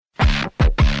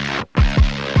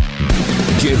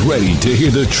Get ready to hear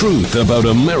the truth about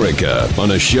America on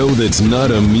a show that's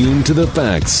not immune to the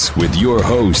facts with your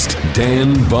host,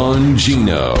 Dan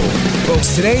Bongino.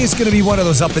 Folks, today is going to be one of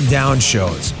those up and down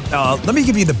shows. Let me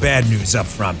give you the bad news up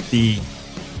front. The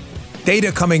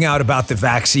data coming out about the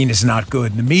vaccine is not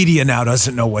good. The media now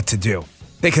doesn't know what to do.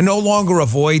 They can no longer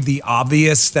avoid the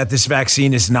obvious that this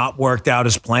vaccine is not worked out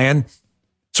as planned.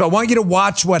 So I want you to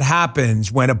watch what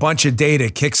happens when a bunch of data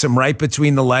kicks them right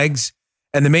between the legs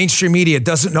and the mainstream media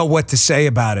doesn't know what to say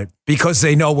about it because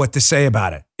they know what to say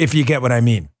about it, if you get what I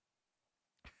mean.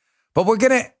 But we're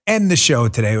going to end the show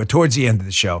today, or towards the end of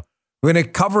the show. We're going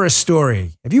to cover a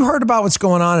story. Have you heard about what's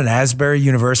going on at Asbury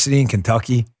University in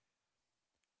Kentucky?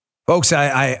 Folks,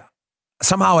 I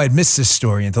somehow I'd missed this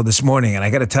story until this morning, and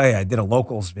I got to tell you, I did a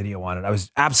locals video on it. I was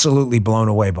absolutely blown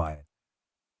away by it.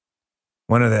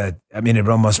 It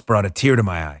almost brought a tear to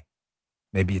my eye.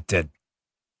 Maybe it did.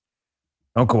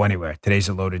 Don't go anywhere. Today's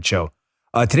a loaded show.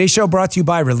 Today's show brought to you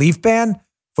by Relief Band.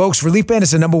 Folks, Relief Band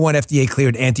is the #1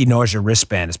 FDA-cleared anti-nausea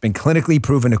wristband. It's been clinically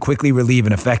proven to quickly relieve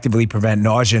and effectively prevent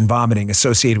nausea and vomiting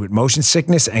associated with motion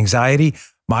sickness, anxiety,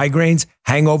 migraines,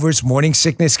 hangovers, morning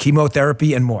sickness,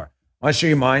 chemotherapy, and more. I want to show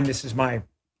you mine. This is my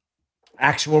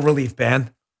actual Relief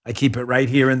Band. I keep it right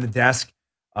here in the desk.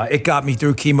 It got me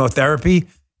through chemotherapy.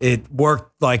 It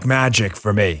worked like magic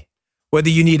for me. Whether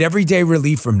you need everyday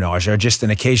relief from nausea or just an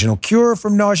occasional cure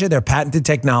from nausea, their patented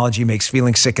technology makes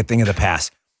feeling sick a thing of the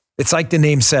past. It's like the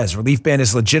name says, Relief Band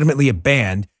is legitimately a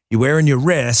band you wear on your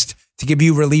wrist to give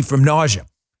you relief from nausea.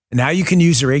 And now you can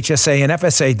use your HSA and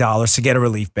FSA dollars to get a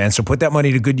Relief Band. So put that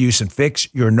money to good use and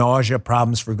fix your nausea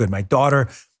problems for good. My daughter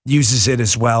uses it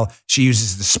as well. She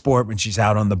uses the sport when she's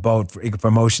out on the boat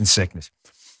for motion sickness.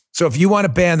 So if you want a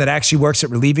band that actually works at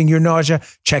relieving your nausea,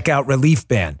 check out Relief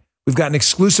Band. We've got an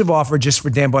exclusive offer just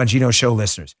for Dan Bongino Show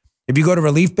listeners. If you go to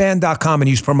reliefband.com and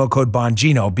use promo code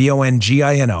Bongino,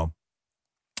 Bongino,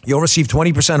 you'll receive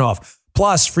 20% off,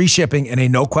 plus free shipping and a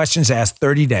no questions asked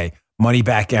 30-day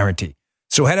money-back guarantee.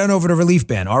 So head on over to Relief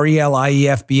Band,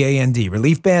 RELIEFBAND,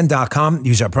 reliefband.com.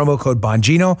 Use our promo code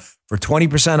Bongino for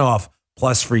 20% off,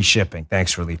 plus free shipping.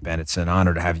 Thanks, Relief Band. It's an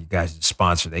honor to have you guys as a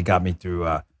sponsor. They got me through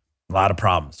a lot of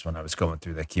problems when I was going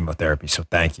through that chemotherapy, so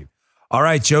thank you. All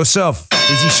right, Joseph,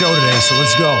 busy show today, so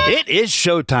let's go. It is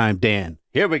showtime, Dan.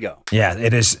 Here we go. Yeah,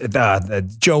 it is.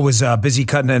 Joe was busy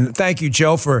cutting in. Thank you,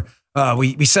 Joe, for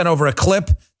we sent over a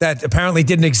clip that apparently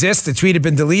didn't exist. The tweet had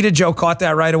been deleted. Joe caught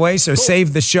that right away, so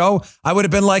saved the show. I would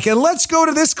have been like, and let's go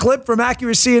to this clip from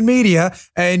Accuracy in Media,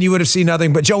 and you would have seen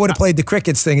nothing, but Joe would have played the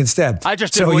crickets thing instead. I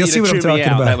just didn't want you to chew me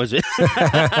out. That was it.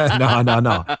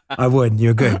 No. I wouldn't.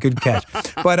 You're good. Good catch.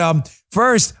 But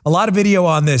first, a lot of video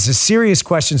on this. The serious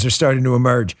questions are starting to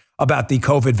emerge about the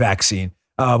COVID vaccine.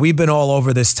 We've been all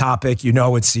over this topic. You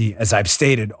know, it's as I've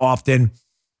stated often,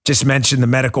 just mentioned the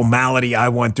medical malady I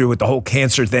went through with the whole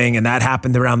cancer thing, and that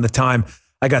happened around the time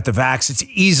I got the vax. It's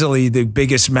easily the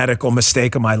biggest medical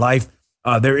mistake of my life.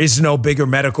 There is no bigger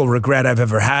medical regret I've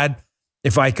ever had.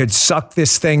 If I could suck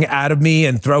this thing out of me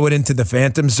and throw it into the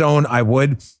phantom zone, I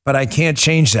would, but I can't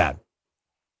change that.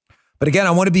 But again,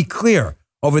 I want to be clear.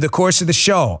 Over the course of the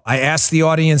show, I asked the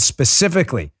audience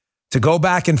specifically to go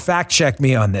back and fact check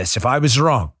me on this if I was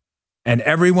wrong. And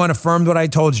everyone affirmed what I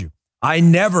told you. I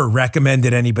never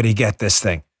recommended anybody get this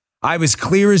thing. I was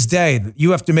clear as day that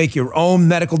you have to make your own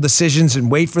medical decisions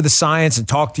and wait for the science and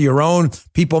talk to your own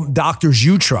people, doctors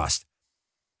you trust.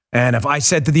 And if I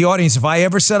said to the audience, if I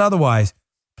ever said otherwise,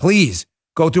 please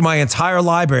go through my entire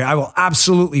library. I will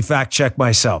absolutely fact check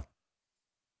myself.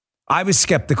 I was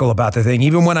skeptical about the thing,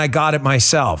 even when I got it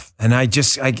myself. And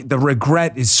the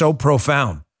regret is so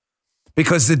profound.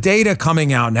 Because the data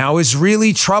coming out now is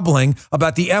really troubling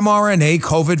about the mRNA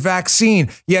COVID vaccine.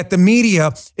 Yet the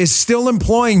media is still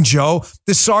employing, Joe,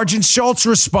 the Sergeant Schultz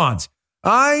response.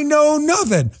 I know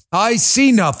nothing. I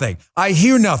see nothing. I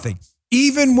hear nothing.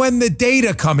 Even when the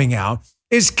data coming out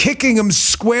is kicking them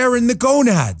square in the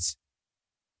gonads.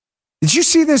 Did you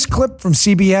see this clip from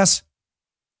CBS?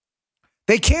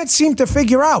 They can't seem to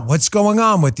figure out what's going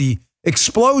on with the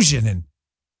explosion and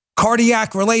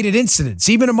cardiac-related incidents,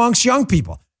 even amongst young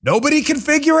people. Nobody can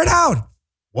figure it out.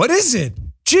 What is it?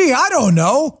 Gee, I don't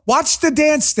know. Watch the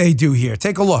dance they do here.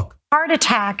 Take a look. Heart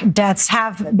attack deaths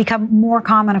have become more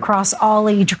common across all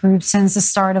age groups since the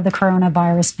start of the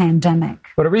coronavirus pandemic.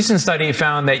 But a recent study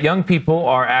found that young people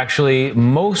are actually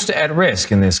most at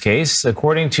risk in this case.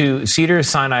 According to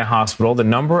Cedars-Sinai Hospital, the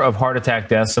number of heart attack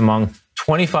deaths among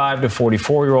 25 to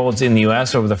 44-year-olds in the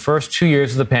U.S. over the first 2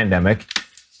 years of the pandemic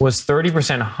was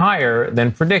 30% higher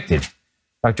than predicted.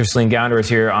 Dr. Celine Gounder is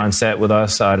here on set with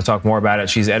us to talk more about it.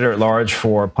 She's editor-at-large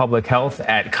for public health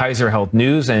at Kaiser Health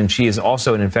News, and she is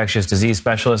also an infectious disease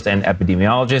specialist and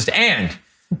epidemiologist and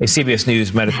a CBS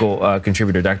News medical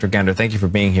contributor. Dr. Gounder, thank you for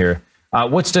being here.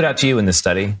 What stood out to you in this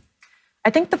study? I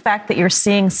think the fact that you're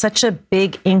seeing such a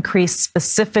big increase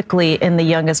specifically in the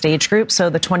youngest age group,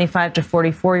 so the 25 to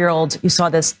 44-year-olds, you saw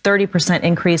this 30%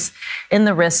 increase in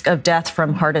the risk of death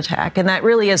from heart attack. And that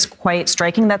really is quite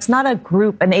striking. That's not a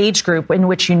group, an age group in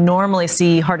which you normally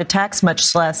see heart attacks,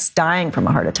 much less dying from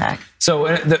a heart attack.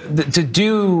 So to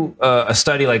do a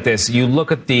study like this, you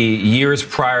look at the years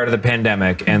prior to the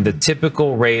pandemic and the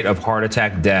typical rate of heart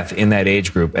attack death in that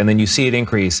age group, and then you see it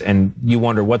increase and you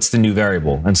wonder what's the new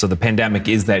variable. And so the pandemic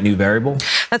is that new variable?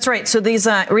 That's right. So these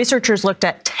researchers looked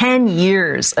at 10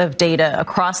 years of data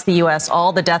across the U.S.,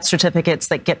 all the death certificates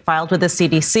that get filed with the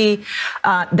CDC,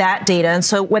 that data. And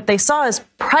so what they saw is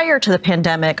prior to the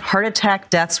pandemic, heart attack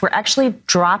deaths were actually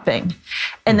dropping.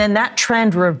 And then that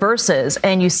trend reverses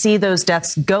and you see those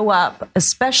deaths go up,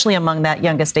 especially among that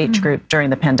youngest age group during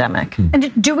the pandemic.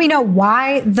 And do we know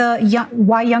why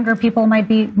why younger people might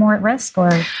be more at risk?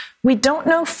 Or we don't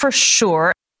know for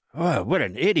sure. Oh, what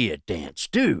an idiot dance,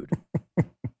 dude.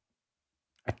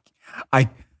 I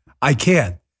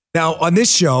can't. Now, on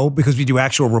this show, because we do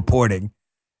actual reporting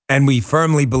and we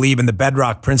firmly believe in the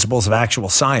bedrock principles of actual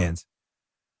science,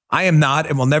 I am not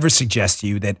and will never suggest to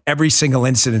you that every single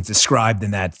incident described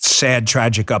in that sad,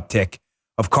 tragic uptick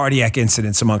of cardiac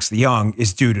incidents amongst the young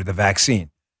is due to the vaccine.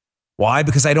 Why?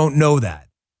 Because I don't know that.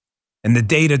 And the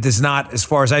data does not, as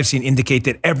far as I've seen, indicate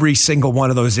that every single one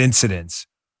of those incidents,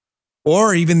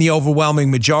 or even the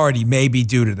overwhelming majority, may be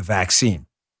due to the vaccine.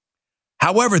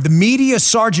 However, the media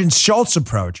Sergeant Schultz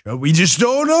approach, we just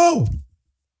don't know,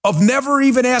 of never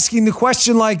even asking the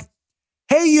question like,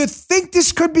 hey, you think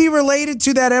this could be related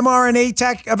to that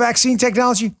mRNA vaccine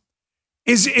technology,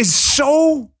 is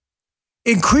so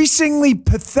increasingly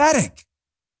pathetic.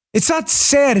 It's not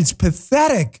sad, it's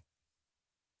pathetic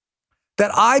that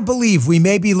I believe we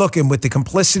may be looking with the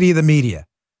complicity of the media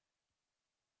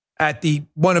at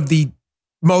one of the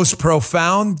most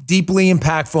profound, deeply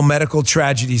impactful medical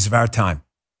tragedies of our time.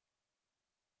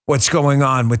 What's going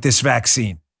on with this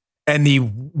vaccine and the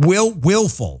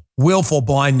willful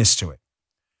blindness to it.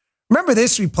 Remember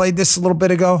this? We played this a little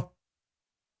bit ago.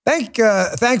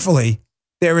 Thankfully,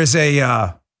 there is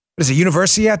a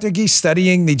university out there, Geese,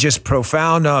 studying the just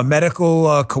profound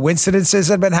medical coincidences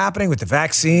that have been happening with the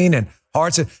vaccine and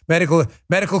hearts and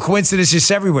medical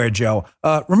coincidences everywhere, Joe.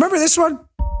 Remember this one?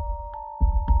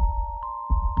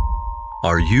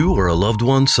 Are you or a loved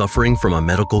one suffering from a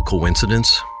medical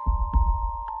coincidence?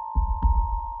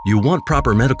 You want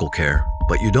proper medical care,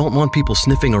 but you don't want people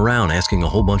sniffing around asking a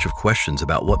whole bunch of questions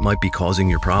about what might be causing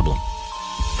your problem.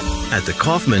 At the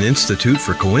Kaufman Institute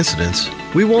for Coincidence,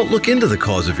 we won't look into the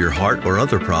cause of your heart or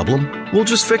other problem. We'll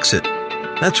just fix it.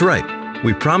 That's right.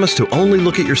 We promise to only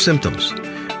look at your symptoms.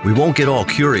 We won't get all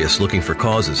curious looking for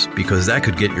causes because that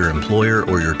could get your employer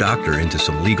or your doctor into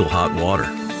some legal hot water.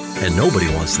 And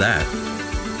nobody wants that.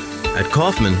 At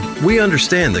Kaufman, we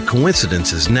understand that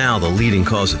coincidence is now the leading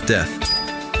cause of death.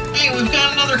 Hey, we've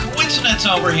got another coincidence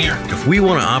over here. If we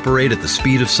want to operate at the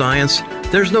speed of science,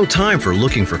 there's no time for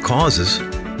looking for causes.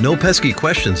 No pesky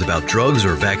questions about drugs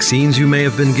or vaccines you may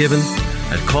have been given.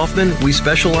 At Kaufman, we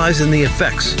specialize in the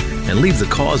effects and leave the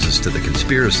causes to the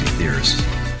conspiracy theorists.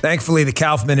 Thankfully, the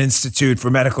Kaufman Institute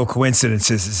for Medical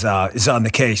Coincidences is on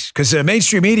the case because the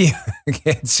mainstream media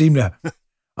can't seem to.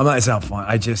 It's not fun.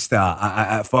 I just,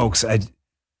 folks,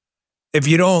 if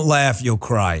you don't laugh, you'll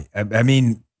cry. I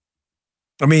mean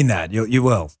that you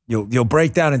will. You'll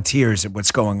break down in tears at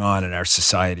what's going on in our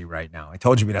society right now. I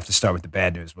told you we'd have to start with the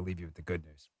bad news. We'll leave you with the good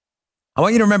news. I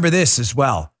want you to remember this as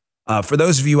well. For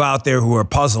those of you out there who are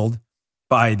puzzled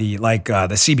by the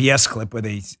CBS clip where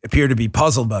they appear to be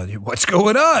puzzled by what's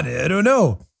going on, I don't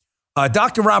know.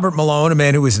 Dr. Robert Malone, a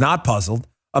man who is not puzzled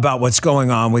about what's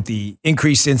going on with the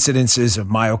increased incidences of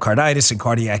myocarditis and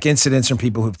cardiac incidents from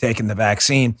people who've taken the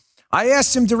vaccine. I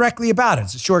asked him directly about it.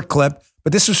 It's a short clip,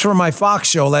 but this was from my Fox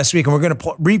show last week, and we're going to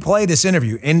replay this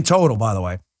interview in total, by the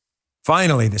way,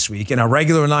 finally this week in a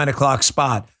regular 9 o'clock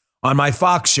spot on my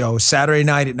Fox show Saturday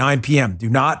night at 9 p.m. Do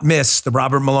not miss the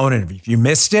Robert Malone interview. If you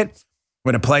missed it, I'm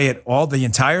going to play it the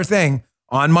entire thing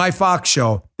on my Fox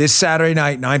show this Saturday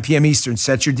night, 9 p.m. Eastern.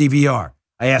 Set your DVR.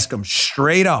 I asked him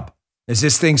straight up, is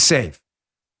this thing safe?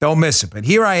 Don't miss it. But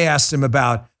here I asked him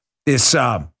about this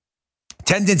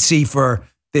tendency for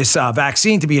this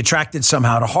vaccine to be attracted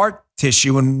somehow to heart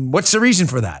tissue. And what's the reason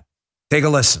for that? Take a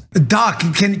listen. Doc,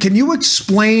 can you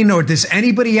explain, or does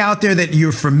anybody out there that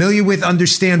you're familiar with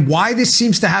understand why this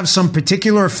seems to have some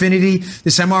particular affinity,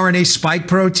 this mRNA spike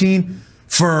protein,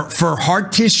 for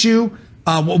heart tissue?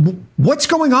 What's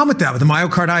going on with that, with the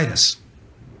myocarditis?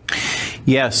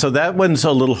 Yeah, so that one's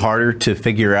a little harder to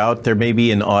figure out. There may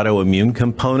be an autoimmune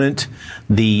component.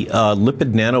 The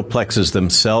lipid nanoplexes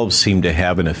themselves seem to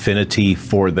have an affinity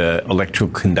for the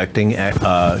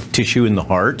electroconducting tissue in the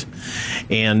heart.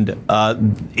 And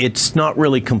it's not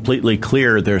really completely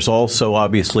clear. There's also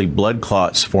obviously blood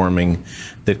clots forming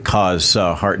that cause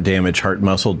heart damage, heart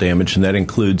muscle damage, and that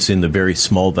includes in the very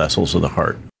small vessels of the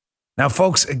heart. Now,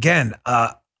 folks, again,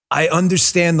 I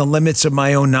understand the limits of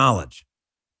my own knowledge.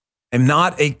 I'm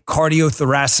not a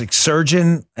cardiothoracic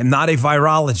surgeon. I'm not a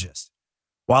virologist.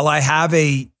 While I have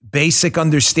a basic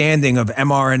understanding of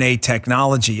mRNA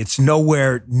technology, it's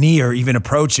nowhere near even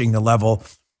approaching the level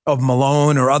of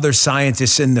Malone or other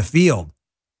scientists in the field.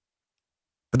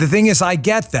 But the thing is, I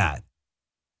get that.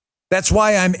 That's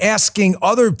why I'm asking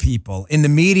other people in the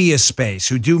media space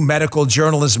who do medical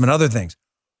journalism and other things,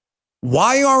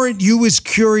 why aren't you as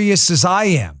curious as I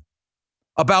am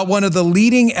about one of the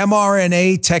leading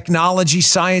mRNA technology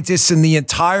scientists in the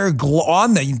entire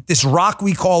this rock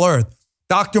we call Earth,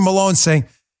 Dr. Malone, saying,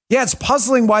 yeah, it's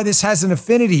puzzling why this has an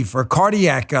affinity for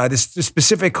cardiac, this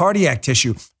specific cardiac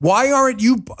tissue. Why aren't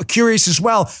you curious as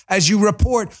well as you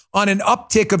report on an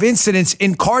uptick of incidents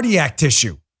in cardiac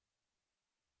tissue?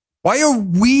 Why are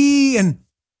we and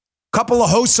a couple of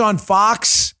hosts on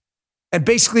Fox and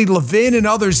basically Levin and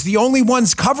others the only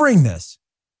ones covering this?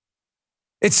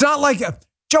 It's not like,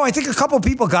 Joe, I think a couple of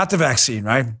people got the vaccine,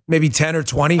 right? Maybe 10 or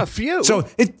 20. A few. So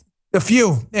a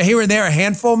few, here and there, a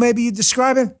handful, maybe you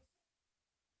describe it.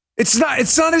 It's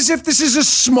not as if this is a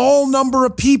small number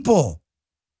of people.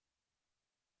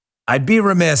 I'd be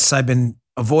remiss. I've been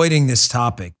avoiding this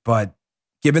topic, but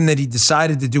given that he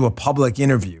decided to do a public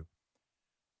interview,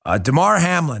 Damar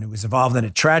Hamlin, who was involved in a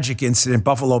tragic incident,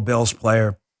 Buffalo Bills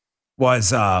player,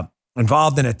 was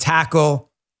involved in a tackle.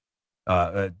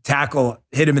 A tackle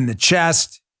hit him in the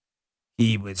chest.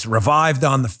 He was revived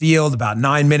on the field, about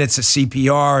 9 minutes of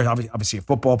CPR. Obviously a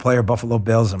football player, Buffalo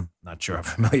Bills. I'm not sure how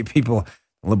familiar people,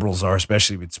 liberals are,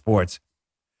 especially with sports.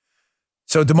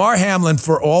 So Damar Hamlin,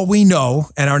 for all we know,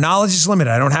 and our knowledge is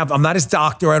limited. I'm not his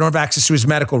doctor. I don't have access to his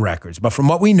medical records. But from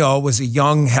what we know, was a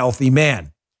young, healthy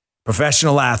man,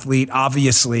 professional athlete.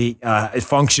 Obviously, it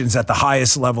functions at the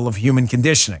highest level of human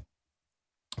conditioning.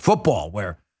 Football,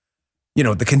 where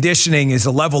the conditioning is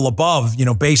a level above,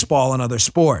 baseball and other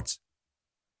sports.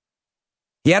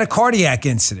 He had a cardiac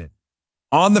incident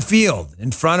on the field in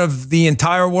front of the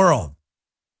entire world.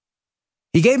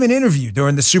 He gave an interview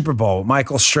during the Super Bowl with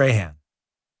Michael Strahan.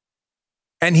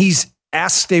 And he's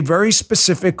asked a very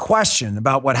specific question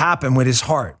about what happened with his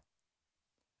heart.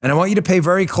 And I want you to pay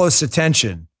very close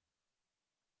attention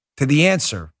to the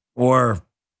answer, or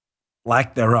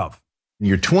lack thereof.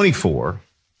 You're 24.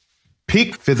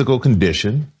 Peak physical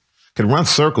condition, can run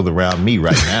circles around me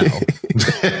right now.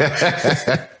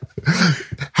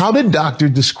 How did doctor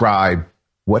describe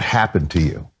what happened to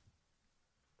you?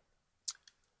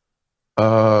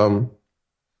 That's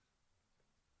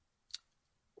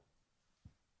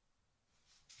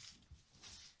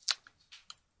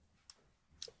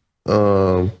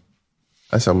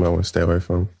something I want to stay away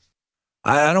from.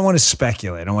 I don't want to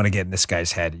speculate. I don't want to get in this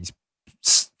guy's head. He's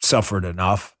suffered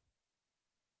enough.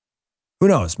 Who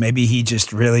knows? Maybe he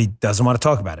just really doesn't want to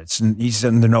talk about it. He's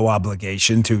under no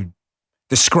obligation to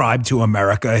describe to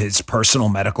America his personal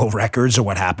medical records or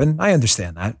what happened. I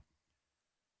understand that.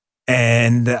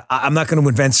 And I'm not going to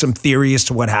invent some theory as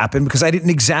to what happened because I didn't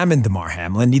examine Damar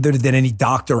Hamlin. Neither did any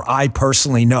doctor I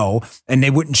personally know. And they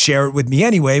wouldn't share it with me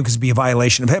anyway because it'd be a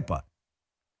violation of HIPAA.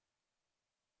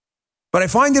 But I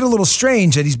find it a little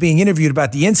strange that he's being interviewed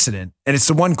about the incident. And it's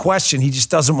the one question he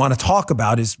just doesn't want to talk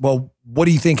about is, well, what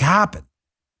do you think happened?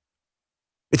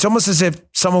 It's almost as if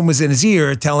someone was in his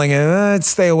ear telling him,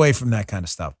 stay away from that kind of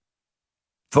stuff.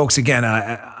 Folks, again,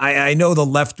 I know the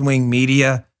left-wing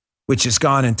media, which has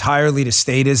gone entirely to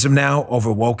statism now over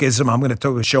wokeism. I'm going to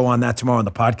do a show on that tomorrow on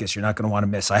the podcast you're not going to want to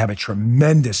miss. I have a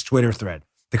tremendous Twitter thread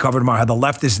to cover tomorrow, how the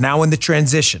left is now in the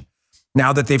transition.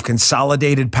 Now that they've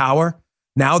consolidated power,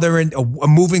 now they're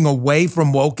moving away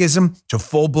from wokeism to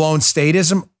full-blown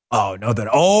statism.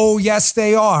 Oh, yes,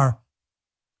 they are.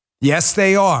 Yes,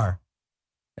 they are.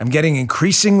 I'm getting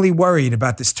increasingly worried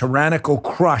about this tyrannical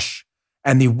crush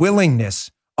and the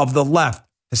willingness of the left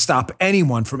to stop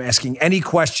anyone from asking any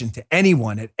question to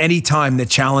anyone at any time that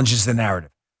challenges the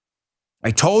narrative. I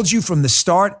told you from the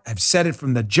start, I've said it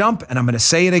from the jump, and I'm going to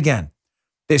say it again.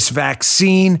 This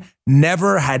vaccine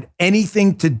never had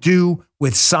anything to do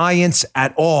with science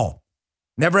at all.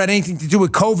 Never had anything to do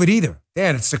with COVID either.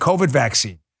 Dan, it's the COVID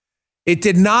vaccine. It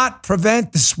did not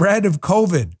prevent the spread of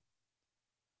COVID.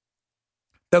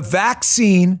 The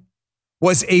vaccine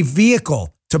was a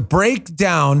vehicle to break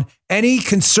down any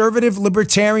conservative,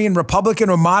 libertarian, Republican,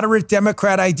 or moderate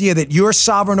Democrat idea that you're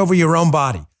sovereign over your own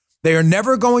body. They are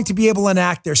never going to be able to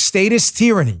enact their statist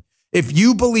tyranny if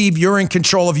you believe you're in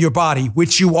control of your body,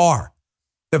 which you are.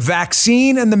 The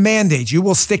vaccine and the mandate, you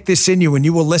will stick this in you and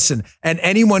you will listen. And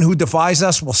anyone who defies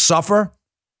us will suffer,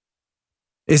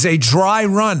 is a dry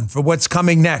run for what's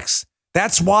coming next.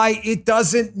 That's why it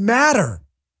doesn't matter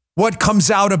what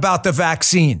comes out about the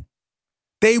vaccine.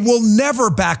 They will never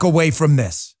back away from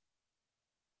this.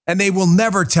 And they will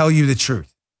never tell you the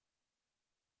truth.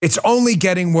 It's only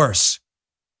getting worse.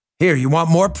 Here, you want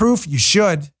more proof? You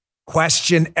should.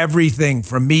 Question everything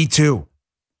from me too.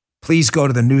 Please go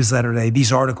to the newsletter today.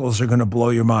 These articles are going to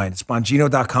blow your mind. It's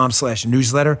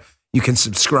bongino.com/newsletter. You can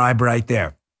subscribe right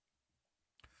there.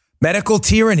 Medical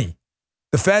tyranny.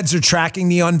 The feds are tracking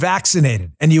the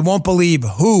unvaccinated, and you won't believe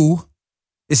who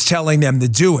is telling them to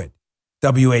do it.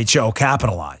 WHO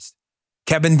capitalized.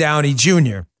 Kevin Downey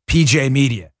Jr., PJ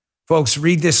Media. Folks,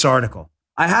 read this article.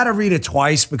 I had to read it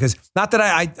twice because, not that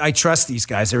I trust these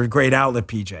guys. They're a great outlet,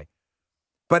 PJ.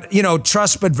 But,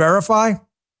 trust but verify.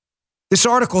 This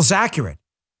article is accurate.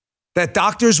 That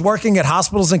doctors working at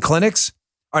hospitals and clinics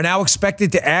are now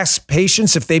expected to ask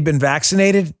patients if they've been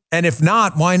vaccinated. And if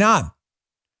not, why not?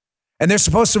 And they're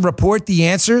supposed to report the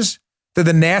answers to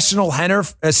the National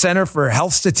Center for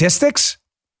Health Statistics.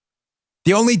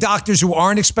 The only doctors who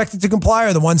aren't expected to comply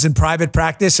are the ones in private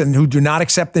practice and who do not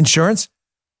accept insurance.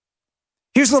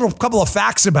 Here's a couple of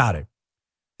facts about it.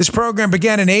 This program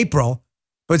began in April,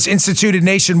 but it's instituted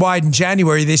nationwide in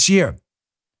January this year.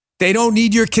 They don't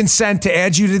need your consent to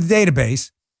add you to the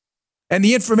database. And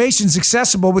the information is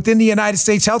accessible within the United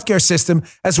States healthcare system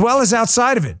as well as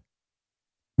outside of it.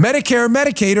 Medicare and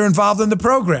Medicaid are involved in the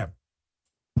program.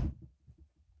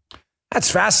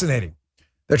 That's fascinating.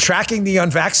 They're tracking the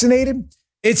unvaccinated.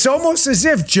 It's almost as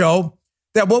if, Joe,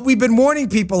 that what we've been warning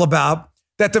people about,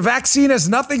 that the vaccine has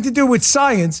nothing to do with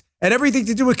science and everything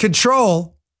to do with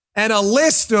control, and a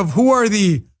list of who are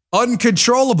the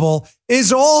uncontrollable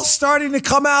is all starting to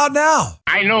come out now.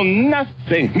 I know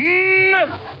nothing.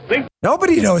 Nothing.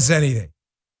 Nobody knows anything.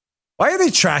 Why are they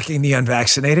tracking the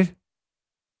unvaccinated?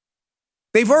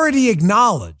 They've already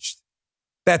acknowledged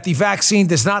that the vaccine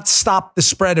does not stop the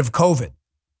spread of COVID.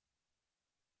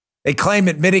 They claim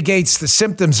it mitigates the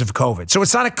symptoms of COVID. So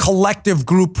it's not a collective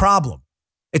group problem.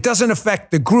 It doesn't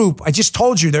affect the group. I just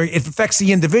told you it affects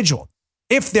the individual,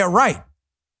 if they're right.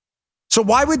 So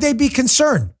why would they be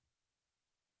concerned?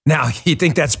 Now, you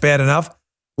think that's bad enough?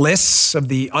 Lists of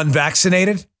the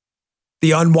unvaccinated,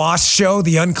 the unwashed show,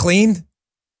 the unclean?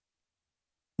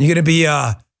 You're going to be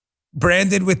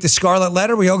branded with the scarlet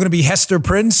letter? We all going to be Hester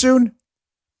Prynne soon?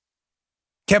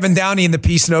 Kevin Downey in the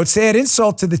piece notes, they had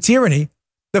insult to the tyranny.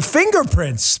 The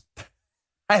fingerprints,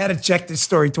 I had to check this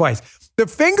story twice. The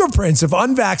fingerprints of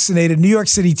unvaccinated New York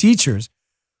City teachers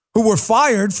who were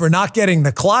fired for not getting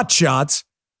the clot shots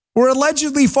were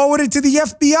allegedly forwarded to the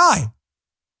FBI,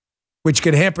 which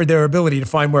could hamper their ability to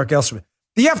find work elsewhere.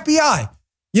 The FBI,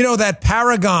 that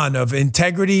paragon of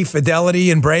integrity,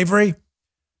 fidelity, and bravery,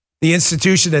 the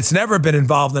institution that's never been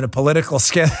involved in a political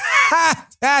scandal.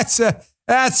 That's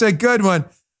a good one.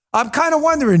 I'm kind of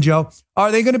wondering, Joe,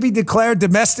 are they going to be declared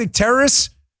domestic terrorists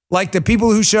like the people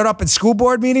who showed up at school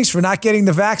board meetings for not getting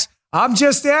the vax? I'm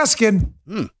just asking.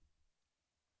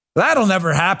 That'll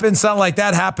never happen. Something like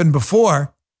that happened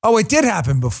before. Oh, it did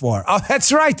happen before. Oh,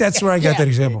 that's right. That's where I got that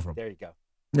example from. There you go.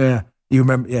 Yeah. You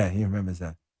remember? Yeah, he remembers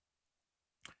that.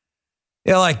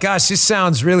 Yeah, gosh, this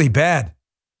sounds really bad.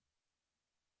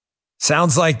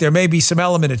 Sounds like there may be some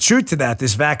element of truth to that.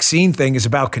 This vaccine thing is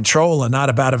about control and not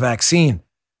about a vaccine.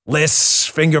 Lists,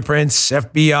 fingerprints,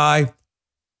 FBI,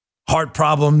 heart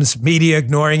problems, media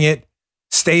ignoring it,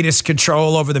 statist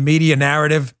control over the media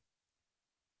narrative.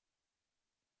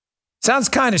 Sounds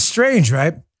kind of strange,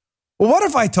 right? Well, what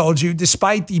if I told you,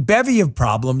 despite the bevy of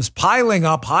problems piling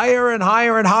up higher and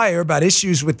higher and higher about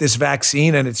issues with this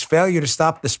vaccine and its failure to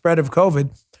stop the spread of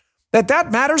COVID,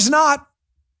 that matters not?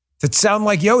 Does it sound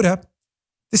like Yoda?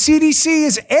 The CDC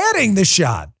is adding the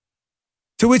shot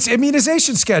to its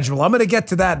immunization schedule. I'm going to get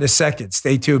to that in a second.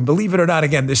 Stay tuned. Believe it or not,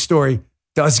 again, this story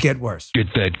does get worse.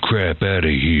 Get that crap out of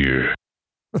here.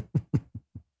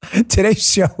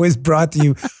 Today's show is brought to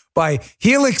you by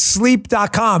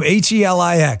HelixSleep.com,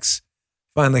 HELIX.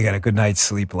 Finally got a good night's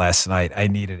sleep last night. I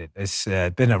needed it. It's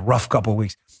been a rough couple of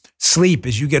weeks. Sleep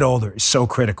as you get older is so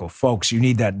critical. Folks, you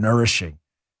need that nourishing,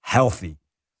 healthy,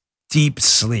 deep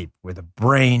sleep where the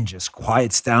brain just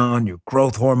quiets down, your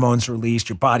growth hormones released,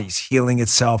 your body's healing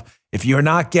itself. If you're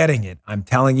not getting it, I'm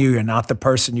telling you, you're not the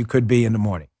person you could be in the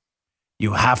morning.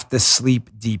 You have to sleep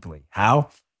deeply.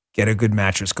 How? Get a good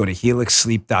mattress. Go to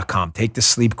helixsleep.com. Take the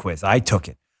sleep quiz. I took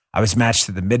it. I was matched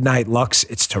to the Midnight Lux.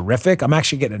 It's terrific. I'm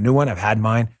actually getting a new one. I've had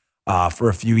mine for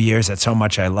a few years. That's how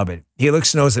much I love it.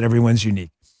 Helix knows that everyone's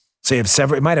unique. So you have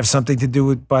several. It might have something to do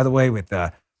with, by the way, with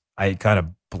I kind of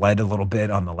bled a little bit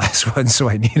on the last one, so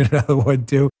I need another one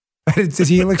too. But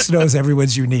Helix knows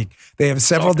everyone's unique. They have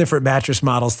several different mattress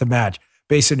models to match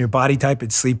based on your body type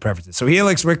and sleep preferences. So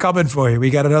Helix, we're coming for you. We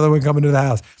got another one coming to the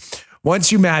house.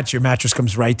 Once you match, your mattress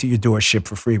comes right to your door, shipped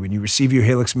for free. When you receive your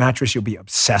Helix mattress, you'll be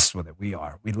obsessed with it. We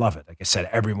are. We love it. Like I said,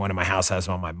 everyone in my house has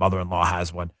one. My mother-in-law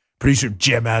has one. Producer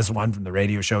Jim has one from the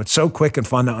radio show. It's so quick and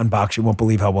fun to unbox. You won't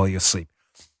believe how well you'll sleep.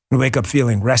 You wake up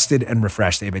feeling rested and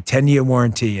refreshed. They have a 10-year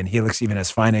warranty, and Helix even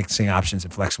has financing options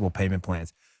and flexible payment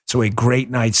plans. So a great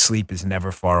night's sleep is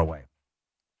never far away.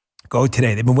 Go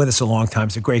today. They've been with us a long time.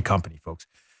 It's a great company, folks.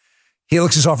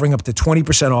 Helix is offering up to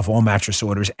 20% off all mattress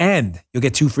orders, and you'll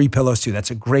get 2 free pillows too.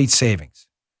 That's a great savings.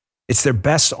 It's their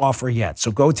best offer yet.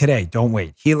 So go today. Don't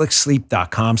wait.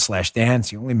 HelixSleep.com/Dan.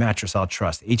 It's the only mattress I'll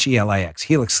trust. HELIX.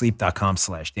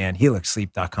 HelixSleep.com/Dan.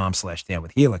 HelixSleep.com/Dan.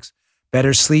 With Helix,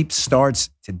 better sleep starts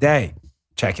today.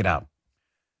 Check it out.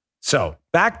 So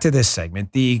back to this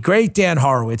segment. The great Dan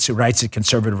Horowitz, who writes at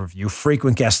Conservative Review,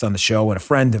 frequent guest on the show and a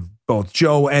friend of both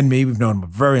Joe and me. We've known him a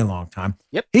very long time.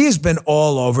 Yep. He has been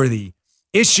all over the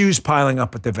issues piling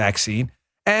up with the vaccine.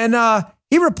 And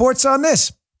he reports on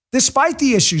this. Despite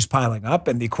the issues piling up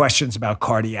and the questions about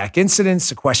cardiac incidents,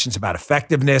 the questions about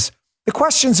effectiveness, the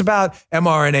questions about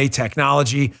mRNA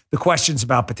technology, the questions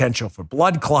about potential for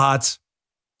blood clots,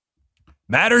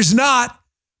 matters not,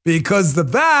 because the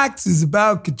vax is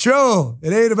about control.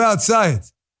 It ain't about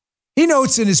science. He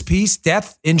notes in his piece,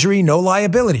 death, injury, no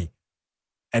liability.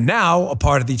 And now a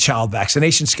part of the child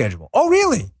vaccination schedule. Oh,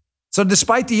 really? So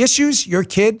despite the issues, your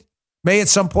kid may at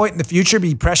some point in the future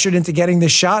be pressured into getting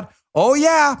this shot? Oh,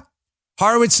 yeah.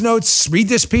 Horowitz notes, read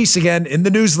this piece again in the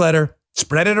newsletter,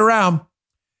 spread it around.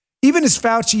 Even as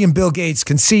Fauci and Bill Gates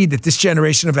concede that this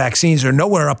generation of vaccines are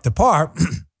nowhere up to par,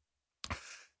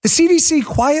 the CDC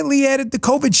quietly added the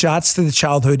COVID shots to the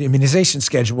childhood immunization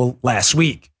schedule last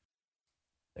week.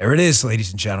 There it is,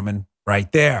 ladies and gentlemen, right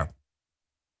there.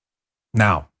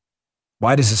 Now,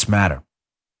 why does this matter?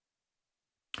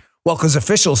 Well, because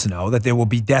officials know that there will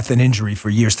be death and injury for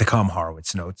years to come,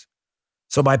 Horowitz notes.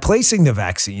 So by placing the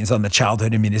vaccines on the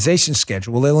childhood immunization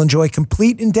schedule, they'll enjoy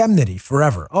complete indemnity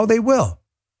forever. Oh, they will.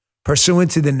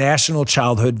 Pursuant to the National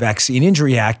Childhood Vaccine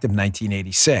Injury Act of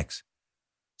 1986.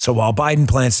 So while Biden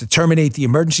plans to terminate the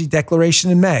emergency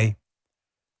declaration in May,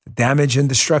 the damage and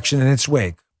destruction in its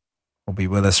wake will be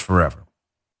with us forever.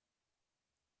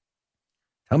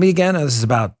 Tell me again, this is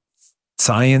about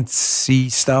science-y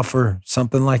stuff or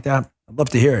something like that. I'd love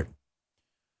to hear it.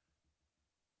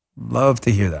 Love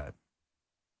to hear that.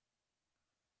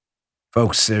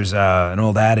 Folks, there's an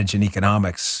old adage in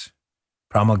economics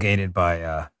promulgated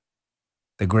by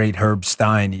the great Herb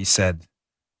Stein. He said,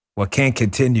 what can't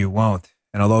continue won't.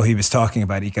 And although he was talking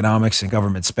about economics and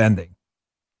government spending,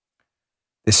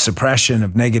 this suppression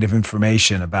of negative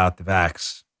information about the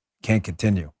vax can't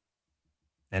continue.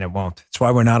 And it won't. It's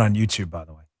why we're not on YouTube, by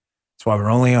the way. It's why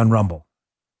we're only on Rumble,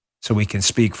 so we can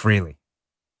speak freely.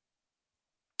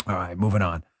 All right, moving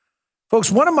on.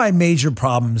 Folks, one of my major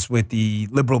problems with the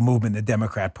liberal movement, the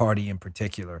Democrat Party in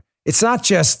particular, it's not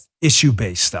just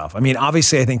issue-based stuff. I mean,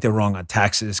 obviously, I think they're wrong on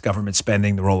taxes, government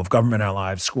spending, the role of government in our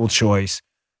lives, school choice,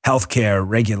 healthcare,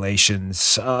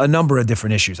 regulations, a number of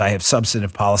different issues. I have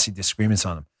substantive policy disagreements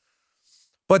on them.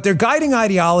 But their guiding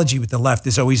ideology with the left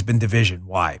has always been division.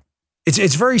 Why?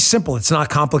 It's very simple. It's not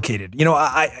complicated. You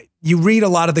know, you read a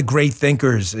lot of the great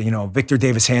thinkers, you know, Victor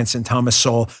Davis Hanson, Thomas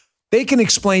Sowell. They can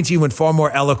explain to you in far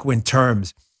more eloquent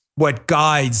terms what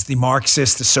guides the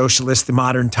Marxist, the socialist, the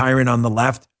modern tyrant on the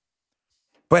left.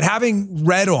 But having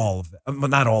read all of it, well,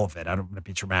 not all of it, I don't want to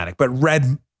be dramatic, but read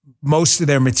most of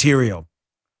their material,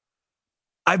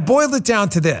 I boiled it down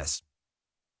to this.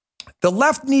 The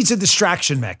left needs a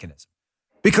distraction mechanism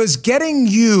because getting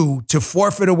you to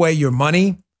forfeit away your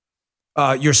money,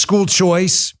 your school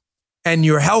choice, and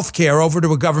your health care over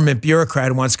to a government bureaucrat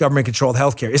who wants government-controlled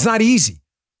health care is not easy.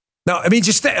 No, I mean,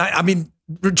 just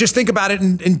think about it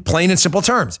in plain and simple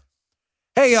terms.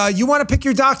 Hey, you want to pick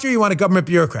your doctor or you want a government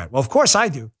bureaucrat? Well, of course I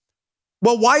do.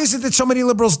 Well, why is it that so many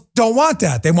liberals don't want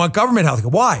that? They want government health care.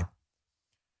 Why?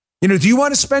 You know, do you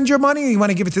want to spend your money or you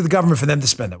want to give it to the government for them to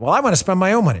spend it? Well, I want to spend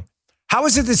my own money. How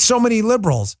is it that so many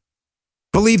liberals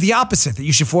believe the opposite, that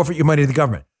you should forfeit your money to the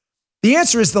government? The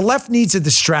answer is the left needs a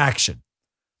distraction.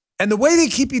 And the way they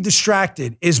keep you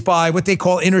distracted is by what they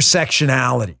call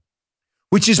intersectionality,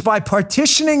 which is by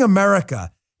partitioning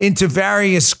America into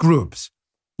various groups.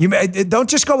 You don't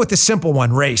just go with the simple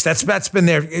one, race. That's been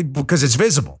there because it's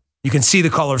visible. You can see the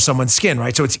color of someone's skin,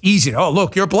 right? So it's easy. Oh,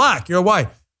 look, you're black, you're white.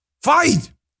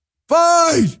 Fight.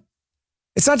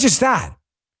 It's not just that.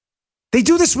 They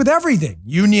do this with everything.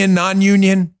 Union,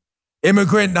 non-union,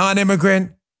 immigrant,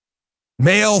 non-immigrant,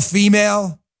 male,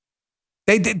 female.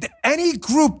 Any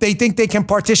group they think they can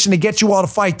partition to get you all to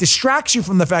fight distracts you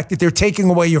from the fact that they're taking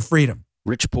away your freedom.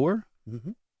 Rich, poor?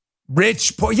 Mm-hmm.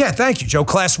 Rich, poor. Yeah, thank you, Joe.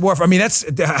 Class warfare. I mean,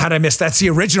 how'd I miss? That's the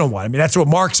original one. I mean, that's what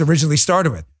Marx originally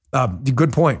started with.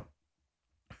 Good point.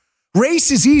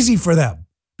 Race is easy for them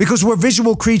because we're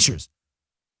visual creatures.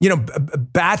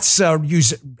 Bats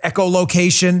use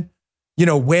echolocation.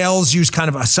 Whales use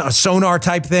kind of a sonar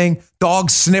type thing.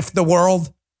 Dogs sniff the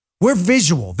world. We're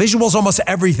visual. Visual's almost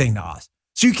everything to us.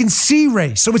 So you can see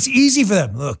race. So it's easy for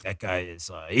them. Look, that guy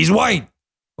he's white.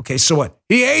 Okay, so what?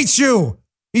 He hates you.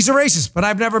 He's a racist, but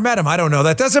I've never met him. I don't know.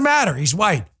 That doesn't matter. He's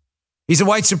white. He's a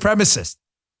white supremacist.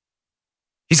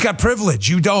 He's got privilege.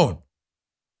 You don't.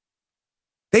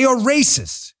 They are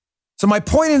racist. So my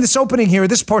point in this opening here,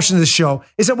 this portion of the show,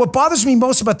 is that what bothers me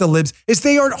most about the libs is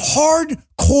they are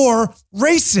hardcore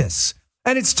racists.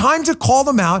 And it's time to call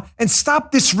them out and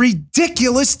stop this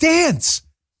ridiculous dance.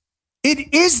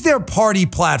 It is their party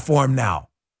platform now.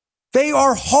 They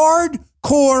are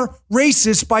hardcore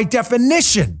racists by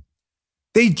definition.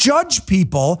 They judge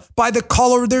people by the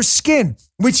color of their skin,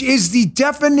 which is the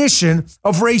definition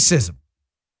of racism.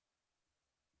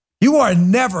 You are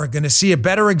never going to see a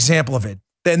better example of it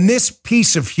than this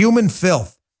piece of human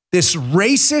filth, this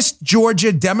racist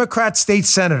Georgia Democrat state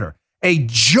senator, a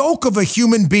joke of a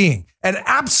human being, an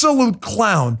absolute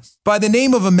clown by the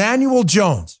name of Emmanuel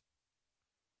Jones.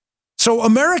 So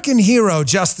American hero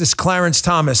Justice Clarence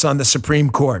Thomas on the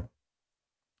Supreme Court.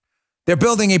 They're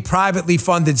building a privately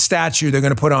funded statue they're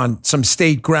going to put on some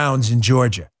state grounds in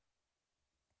Georgia.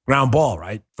 Ground ball,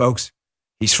 right, folks?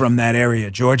 He's from that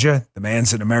area, Georgia. The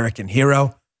man's an American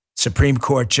hero, Supreme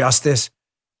Court justice.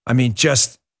 I mean,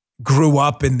 just grew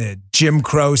up in the Jim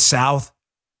Crow South,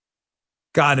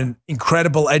 got an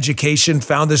incredible education,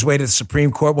 found his way to the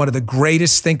Supreme Court, one of the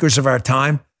greatest thinkers of our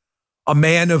time, a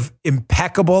man of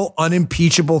impeccable,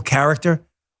 unimpeachable character,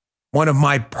 one of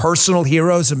my personal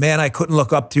heroes, a man I couldn't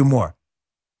look up to more,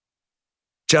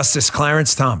 Justice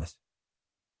Clarence Thomas.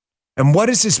 And what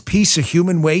is this piece of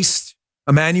human waste,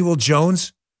 Emmanuel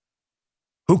Jones,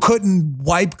 who couldn't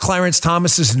wipe Clarence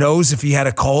Thomas's nose if he had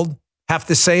a cold, have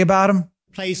to say about him?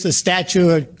 Place a statue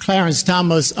of Clarence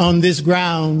Thomas on this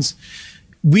grounds.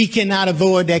 We cannot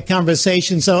avoid that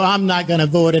conversation, so I'm not going to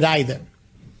avoid it either.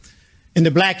 In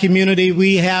the black community,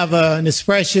 we have an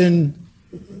expression,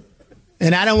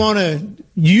 and I don't want to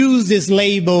use this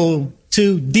label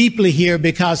too deeply here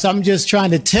because I'm just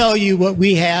trying to tell you what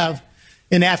we have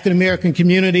in the African American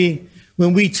community.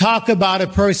 When we talk about a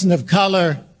person of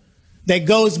color that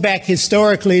goes back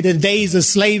historically to the days of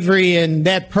slavery and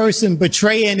that person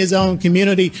betraying his own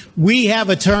community, we have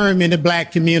a term in the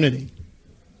black community.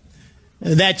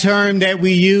 That term that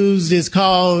we use is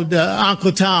called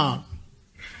Uncle Tom.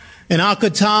 And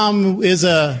Uncle Tom is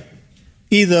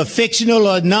either a fictional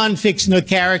or non-fictional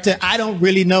character. I don't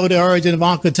really know the origin of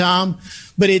Uncle Tom,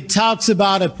 but it talks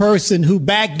about a person who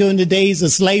back during the days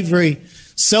of slavery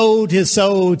sold his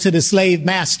soul to the slave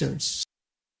masters.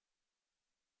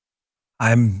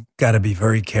 I'm got to be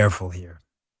very careful here.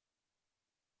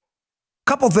 A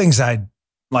couple things I'd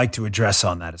like to address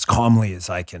on that as calmly as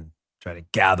I can try to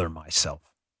gather myself.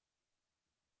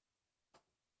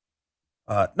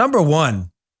 Number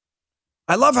one,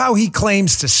 I love how he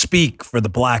claims to speak for the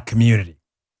black community.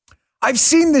 I've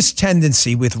seen this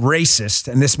tendency with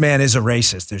racist, and this man is a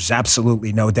racist. There's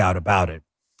absolutely no doubt about it.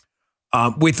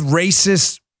 With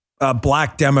racist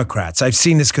black Democrats, I've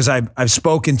seen this because I've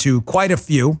spoken to quite a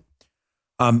few.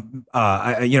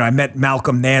 I met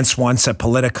Malcolm Nance once at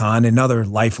Politicon, another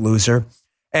life loser,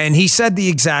 and he said the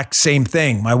exact same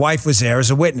thing. My wife was there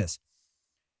as a witness.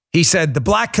 He said the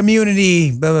black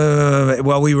community,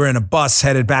 well, we were in a bus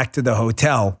headed back to the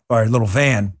hotel, or a little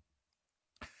van,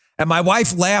 and my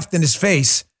wife laughed in his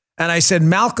face, and I said,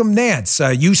 Malcolm Nance,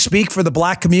 you speak for the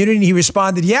black community? And he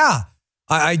responded, yeah,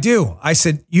 I do. I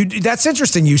said, that's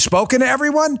interesting. You've spoken to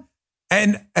everyone?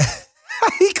 And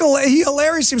he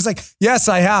hilarious. He was like, yes,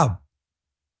 I have.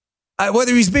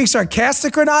 Whether he's being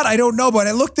sarcastic or not, I don't know. But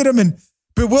I looked at him in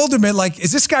bewilderment, like,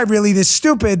 is this guy really this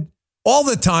stupid all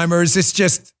the time? Or is this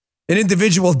just, an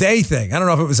individual day thing. I don't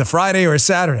know if it was a Friday or a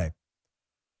Saturday.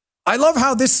 I love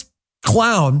how this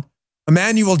clown,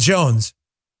 Emmanuel Jones,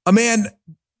 a man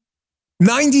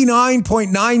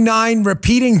 99.99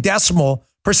 repeating decimal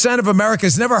 % of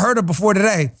America's never heard of before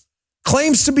today,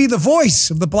 claims to be the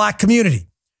voice of the black community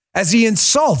as he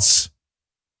insults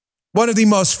one of the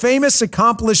most famous,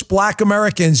 accomplished black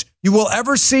Americans you will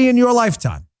ever see in your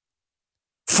lifetime.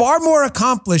 Far more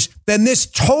accomplished than this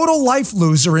total life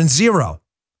loser in zero.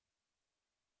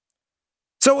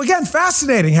 So again,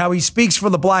 fascinating how he speaks for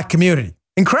the black community.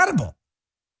 Incredible.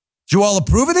 Did you all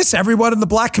approve of this? Everyone in the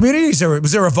black community?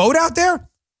 Was there a vote out there?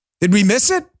 Did we miss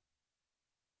it?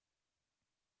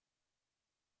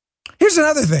 Here's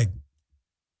another thing.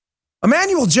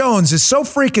 Emmanuel Jones is so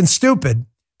freaking stupid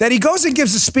that he goes and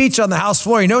gives a speech on the House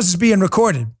floor. He knows it's being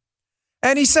recorded.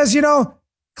 And he says,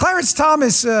 Clarence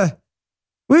Thomas,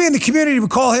 we in the community would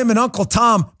call him an Uncle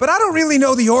Tom, but I don't really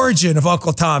know the origin of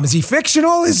Uncle Tom. Is he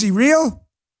fictional? Is he real?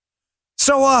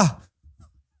 So, I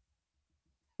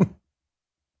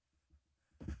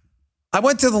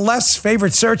went to the left's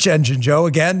favorite search engine, Joe,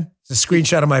 again. It's a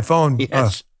screenshot of my phone.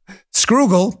 Yes.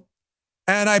 Scroogle.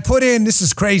 And I put in, this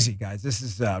is crazy, guys. This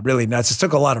is really nuts. It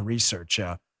took a lot of research.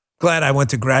 Glad I went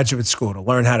to graduate school to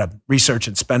learn how to research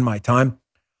and spend my time.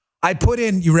 I put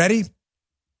in, you ready?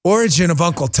 Origin of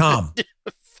Uncle Tom.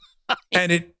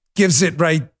 And it gives it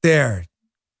right there.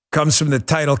 Comes from the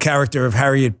title character of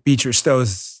Harriet Beecher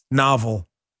Stowe's novel,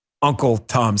 Uncle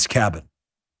Tom's Cabin.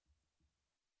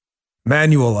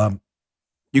 Manuel,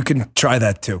 you can try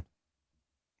that too.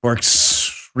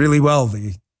 Works really well,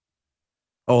 the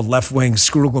old left-wing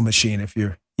Scroogle machine, if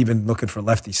you're even looking for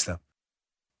lefty stuff.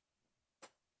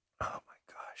 Oh my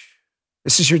gosh.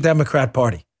 This is your Democrat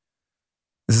Party.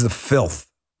 This is the filth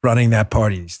running that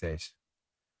party these days.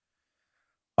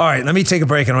 All right, let me take a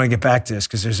break and I want to get back to this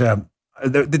because there's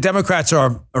the Democrats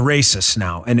are a racist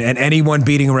now, and anyone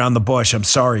beating around the bush, I'm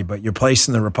sorry, but your place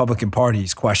in the Republican Party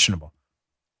is questionable.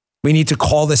 We need to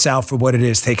call this out for what it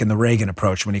is, taking the Reagan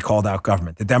approach when he called out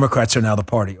government. The Democrats are now the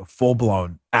party of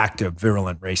full-blown, active,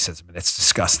 virulent racism, and it's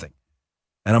disgusting.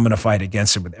 And I'm going to fight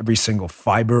against it with every single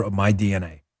fiber of my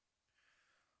DNA.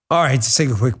 All right, let's take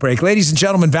a quick break. Ladies and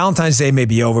gentlemen, Valentine's Day may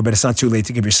be over, but it's not too late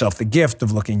to give yourself the gift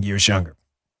of looking years younger.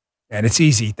 And it's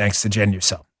easy thanks to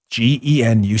Genucel.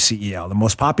 Genucel. The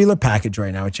most popular package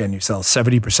right now at Genucel is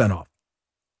 70% off.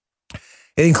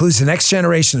 It includes the next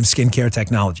generation of skincare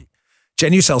technology.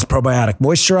 Genucel's probiotic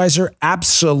moisturizer,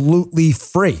 absolutely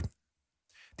free.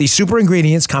 These super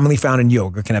ingredients commonly found in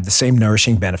yogurt can have the same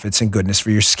nourishing benefits and goodness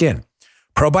for your skin.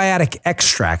 Probiotic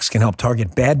extracts can help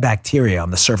target bad bacteria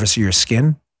on the surface of your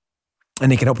skin,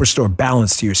 and they can help restore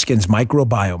balance to your skin's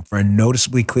microbiome for a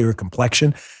noticeably clearer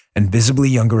complexion and visibly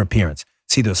younger appearance.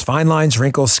 See those fine lines,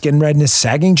 wrinkles, skin redness,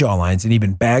 sagging jawlines, and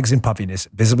even bags and puffiness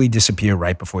visibly disappear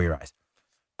right before your eyes.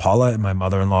 Paula and my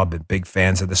mother-in-law have been big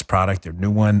fans of this product. Their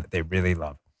new one, they really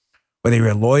love. Whether you're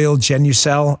a loyal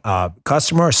Genucel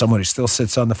customer or someone who still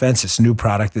sits on the fence, this new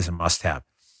product is a must-have.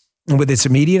 And with its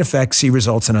immediate effect, see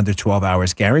results in under 12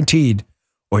 hours, guaranteed,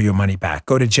 or your money back.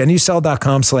 Go to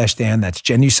Genucel.com/Dan. That's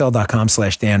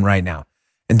Genucel.com/Dan right now.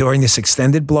 And during this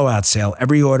extended blowout sale,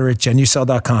 every order at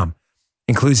Genucel.com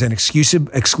includes an exclusive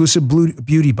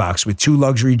beauty box with 2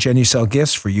 luxury Genucel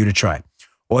gifts for you to try.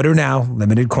 Order now.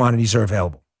 Limited quantities are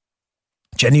available.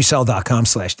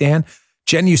 Genucel.com/Dan.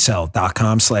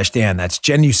 Genucel.com/Dan. That's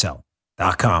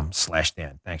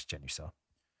Genucel.com/Dan. Thanks, Genucel.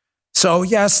 So,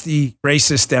 yes, the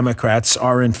racist Democrats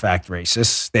are in fact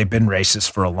racist. They've been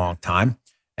racist for a long time.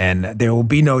 And there will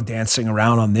be no dancing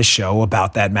around on this show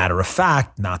about that matter of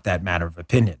fact, not that matter of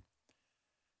opinion.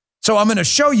 So I'm going to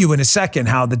show you in a second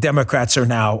how the Democrats are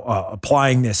now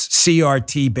applying this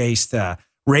CRT-based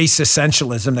race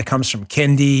essentialism that comes from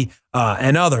Kendi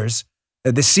and others.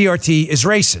 The CRT is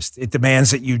racist. It demands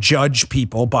that you judge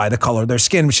people by the color of their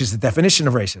skin, which is the definition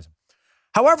of racism.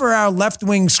 However, our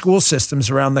left-wing school systems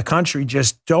around the country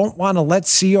just don't want to let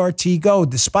CRT go,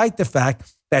 despite the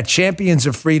fact that champions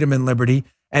of freedom and liberty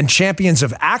and champions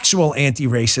of actual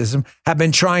anti-racism have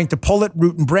been trying to pull it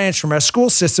root and branch from our school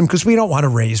system because we don't want to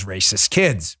raise racist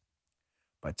kids.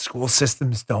 But school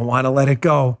systems don't want to let it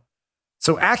go.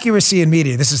 So Accuracy in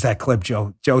Media, this is that clip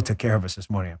Joe took care of us this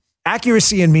morning.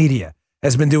 Accuracy in Media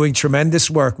has been doing tremendous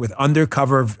work with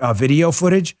undercover video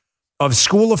footage of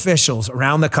school officials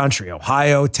around the country,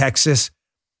 Ohio, Texas.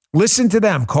 Listen to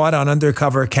them caught on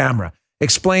undercover camera.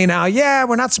 Explain how,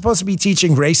 we're not supposed to be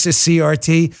teaching racist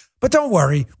CRT, but don't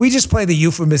worry, we just play the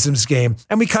euphemisms game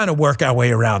and we kind of work our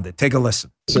way around it. Take a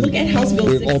listen. Look at House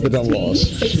Bill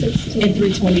 616 and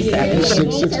 327. So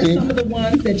those are some of the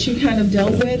ones that you kind of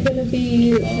dealt with. Going to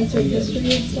be history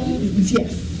and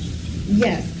stuff?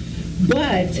 Yes.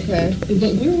 But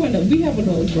we have one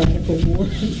of those radical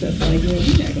boards that's like, we're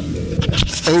not gonna do it.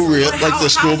 Oh, really? Like the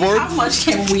school board? How much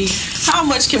can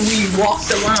we walk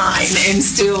the line and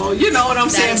still, you know what I'm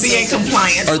saying, be in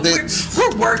compliance?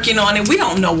 We're working on it. We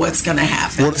don't know what's going to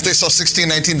happen. What if they saw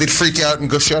 1619, they'd freak out and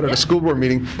go shout at a school board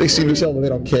meeting? They seem to tell them they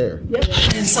don't care. Yep.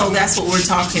 And so that's what we're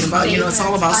talking about. You know, it's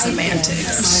all about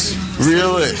semantics.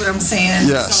 Really? You know what I'm saying?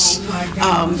 Yes.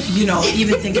 So, you know,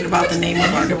 even thinking about the name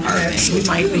of our department, we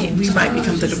might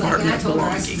become the Department of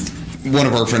Belonging. One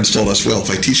of our friends told us, well, if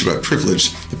I teach about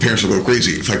privilege, the parents will go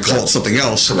crazy. If I call it something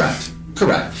else. Correct.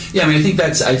 Yeah, I mean,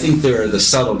 I think there are the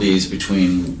subtleties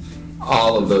between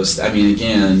all of those. I mean,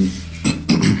 again,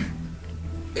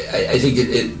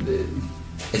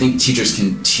 I think teachers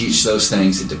can teach those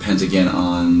things. It depends, again,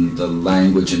 on the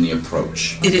language and the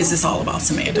approach. It's all about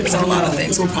semantics. A lot of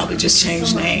things will probably just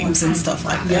change names and stuff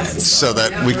like that. So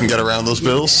that we can get around those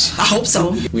bills? I hope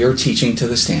so. We are teaching to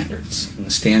the standards. And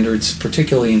the standards,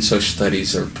 particularly in social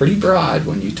studies, are pretty broad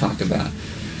when you talk about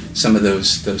some of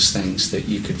those things that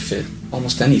you could fit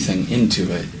almost anything into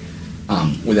it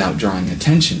without drawing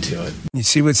attention to it. You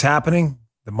see what's happening?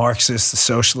 The Marxist, the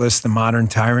socialist, the modern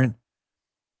tyrant.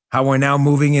 How we're now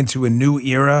moving into a new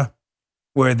era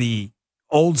where the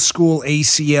old school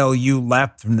ACLU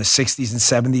left from the 60s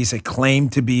and 70s that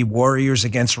claimed to be warriors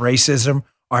against racism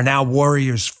are now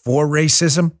warriors for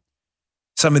racism.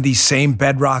 Some of these same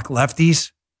bedrock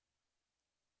lefties,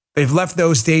 they've left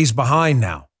those days behind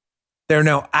now. They're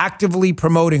now actively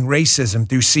promoting racism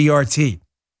through CRT,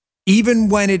 even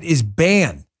when it is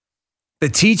banned, the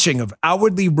teaching of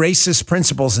outwardly racist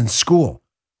principles in school.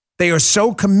 They are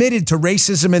so committed to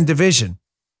racism and division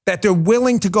that they're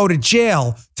willing to go to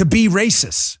jail to be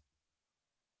racist.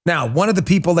 Now, one of the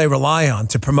people they rely on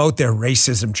to promote their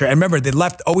racism, and remember, the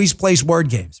left always plays word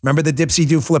games. Remember the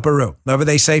dipsy-do flipperoo. Remember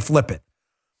they say flip it.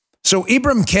 So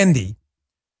Ibram Kendi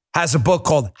has a book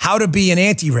called How to Be an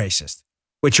Anti-Racist,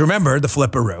 which, remember, the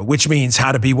flipperoo, which means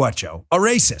how to be what, Joe? A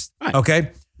racist,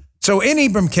 okay? So in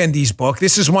Ibram Kendi's book,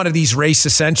 this is one of these race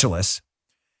essentialists.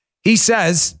 He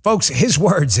says, folks, his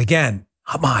words, again,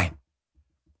 not mine.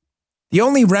 The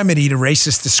only remedy to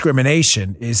racist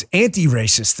discrimination is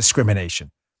anti-racist discrimination.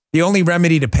 The only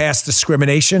remedy to past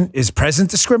discrimination is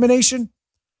present discrimination.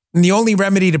 And the only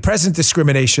remedy to present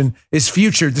discrimination is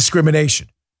future discrimination.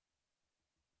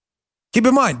 Keep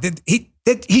in mind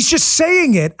that he's just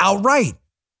saying it outright.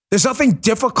 There's nothing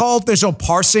difficult. There's no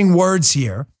parsing words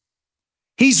here.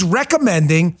 He's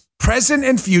recommending present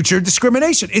and future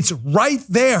discrimination. It's right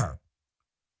there.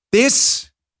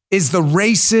 This is the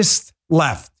racist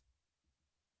left.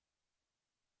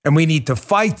 And we need to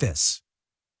fight this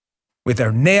with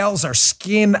our nails, our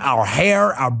skin, our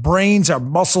hair, our brains, our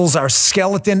muscles, our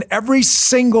skeleton, every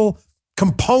single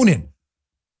component.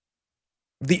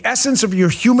 The essence of your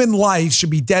human life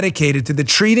should be dedicated to the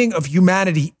treating of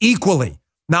humanity equally,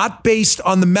 not based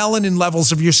on the melanin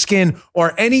levels of your skin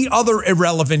or any other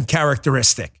irrelevant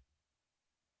characteristic.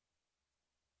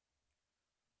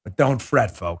 But don't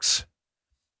fret, folks.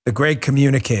 The great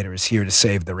communicator is here to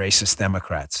save the racist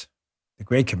Democrats. The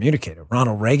great communicator,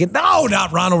 Ronald Reagan. No,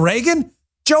 not Ronald Reagan.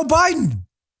 Joe Biden.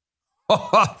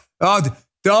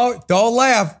 Don't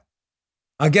laugh.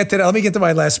 I'll get to that. Let me get to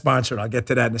my last sponsor, and I'll get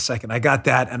to that in a second. I got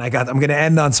that, and I'm going to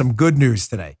end on some good news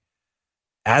today.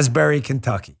 Asbury,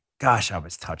 Kentucky. Gosh, I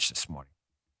was touched this morning.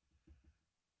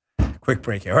 Quick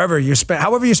break here. However you're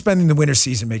spending the winter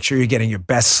season, make sure you're getting your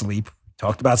best sleep.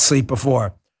 Talked about sleep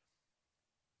before.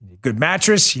 You need a good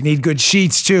mattress. You need good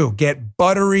sheets, too. Get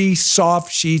buttery,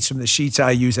 soft sheets from the sheets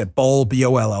I use at Boll,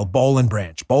 B-O-L-L, Boll and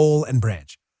Branch. Boll and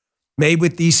Branch. Made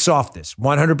with the softest,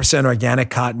 100%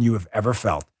 organic cotton you have ever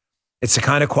felt. It's the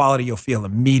kind of quality you'll feel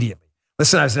immediately.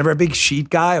 Listen, I was never a big sheet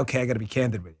guy. Okay, I got to be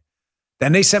candid with you.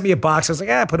 Then they sent me a box. I was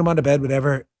like, put them on the bed,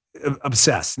 whatever.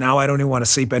 Obsessed. Now I don't even want to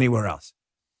sleep anywhere else.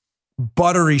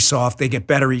 Buttery soft. They get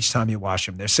better each time you wash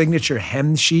them. Their signature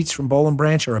hemmed sheets from Boll and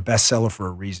Branch are a bestseller for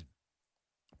a reason.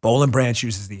 Boll and Branch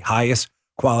uses the highest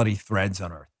quality threads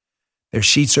on earth. Their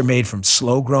sheets are made from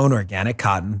slow-grown organic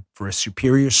cotton for a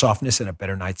superior softness and a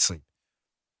better night's sleep.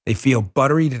 They feel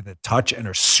buttery to the touch and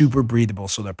are super breathable,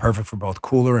 so they're perfect for both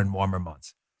cooler and warmer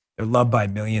months. They're loved by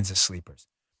millions of sleepers.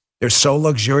 They're so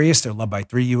luxurious, they're loved by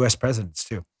 3 U.S. presidents,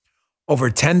 too. Over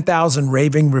 10,000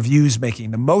 raving reviews,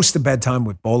 making the most of bedtime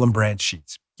with Boll and Branch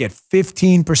sheets. Get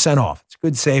 15% off. It's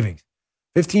good savings.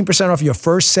 15% off your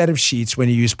first set of sheets when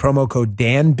you use promo code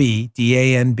DANB,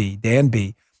 D-A-N-B,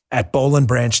 DANB, at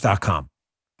bollandbranch.com.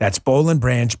 That's Boll and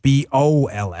Branch,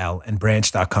 B-O-L-L, and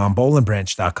branch.com,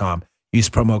 bollandbranch.com. Use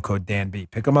promo code DANB.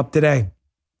 Pick them up today.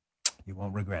 You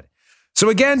won't regret it. So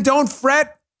again, don't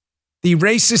fret. the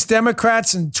racist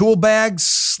Democrats and tool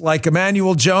bags like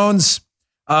Emmanuel Jones,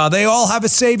 they all have a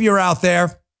savior out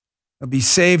there. They'll be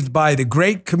saved by the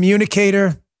great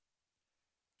communicator,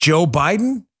 Joe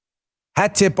Biden.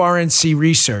 Hat tip RNC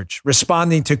Research,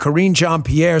 responding to Karine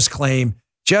Jean-Pierre's claim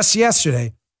just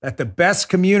yesterday that the best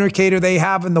communicator they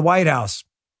have in the White House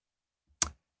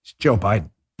is Joe Biden.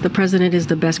 The president is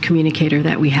the best communicator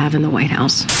that we have in the White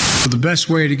House. The best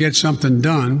way to get something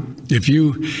done, if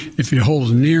it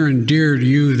holds near and dear to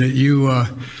you that you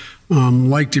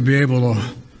like to be able to,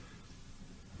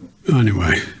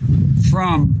 anyway,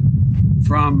 from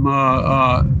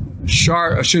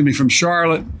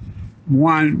Charlotte.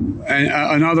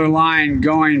 Another line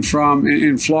going from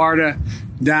in Florida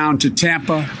down to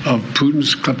Tampa of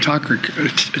Putin's kleptocracy.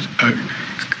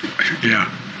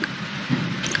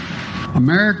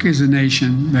 America is a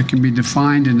nation that can be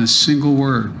defined in a single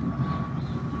word.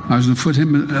 I was going to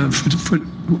put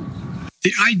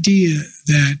the idea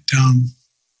that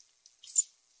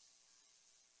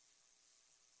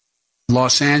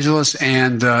Los Angeles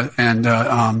and what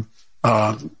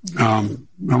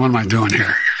am I doing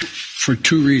here? For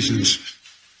two reasons.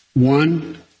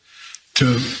 One,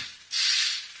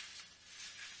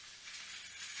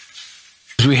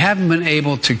 we haven't been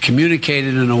able to communicate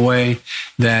it in a way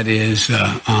that is,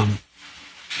 let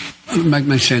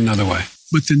me say another way.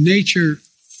 But the nature,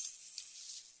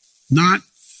 not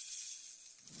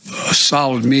a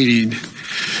solid meeting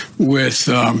with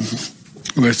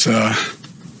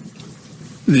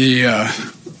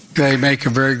they make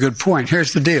a very good point.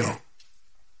 Here's the deal.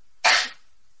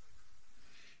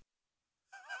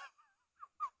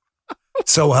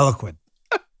 So eloquent.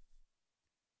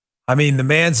 I mean, the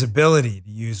man's ability to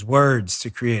use words to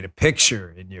create a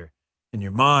picture in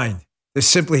your mind, there's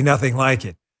simply nothing like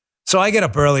it. So I get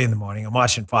up early in the morning. I'm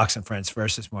watching Fox and Friends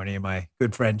first this morning, and my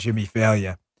good friend Jimmy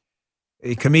Failure,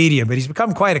 a comedian, but he's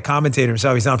become quite a commentator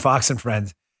himself. He's on Fox and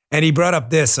Friends. And he brought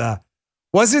up this.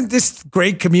 Wasn't this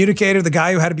great communicator the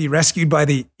guy who had to be rescued by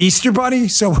the Easter Bunny?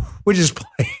 So we're just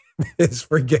playing this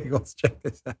for giggles. Check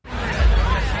this out.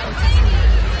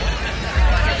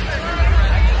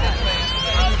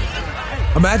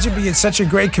 Imagine being such a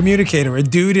great communicator. A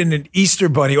dude in an Easter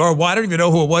Bunny, or I don't even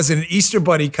know who it was, in an Easter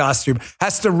Bunny costume,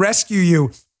 has to rescue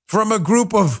you from a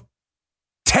group of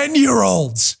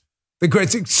 10-year-olds. The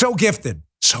great, so gifted,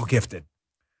 so gifted.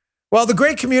 Well, the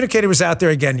great communicator was out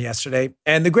there again yesterday,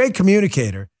 and the great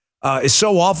communicator is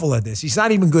so awful at this. He's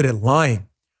not even good at lying.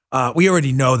 We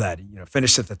already know that. He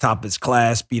finished at the top of his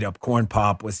class, beat up Corn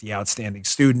Pop, was the outstanding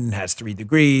student, has 3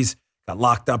 degrees, got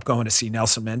locked up going to see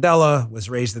Nelson Mandela, was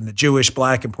raised in the Jewish,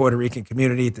 Black, and Puerto Rican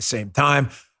community at the same time,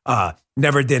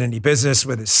 never did any business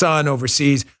with his son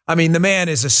overseas. I mean, the man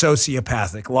is a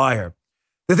sociopathic liar.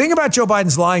 The thing about Joe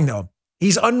Biden's lying, though,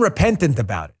 he's unrepentant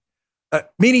about it.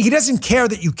 Meaning he doesn't care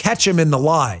that you catch him in the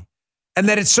lie and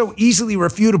that it's so easily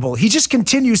refutable. He just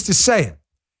continues to say it.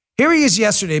 Here he is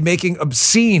yesterday making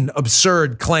obscene,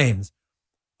 absurd claims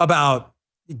about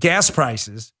gas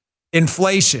prices,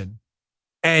 inflation,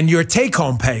 and your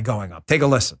take-home pay going up. Take a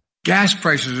listen. Gas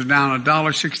prices are down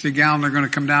 $1.60 a gallon. They're going to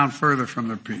come down further from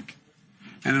their peak.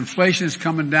 And inflation is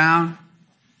coming down.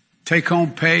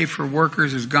 Take-home pay for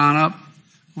workers has gone up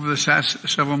over the past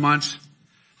several months.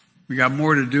 We got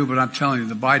more to do, but I'm telling you,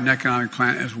 the Biden economic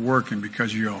plan is working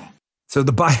because of you all. So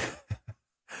the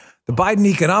Biden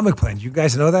economic plan, you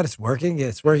guys know that it's working? Yeah,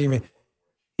 it's working.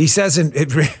 He says,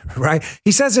 right?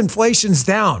 He says inflation's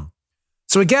down.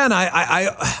 So again,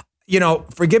 I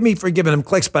forgive me for giving him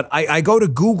clicks, but I go to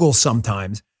Google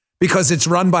sometimes because it's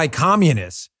run by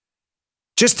communists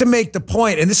just to make the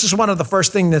point. And this is one of the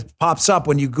first things that pops up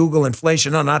when you Google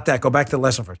inflation. No, not that. Go back to the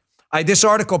lesson first. This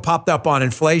article popped up on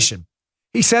inflation.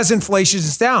 He says inflation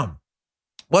is down.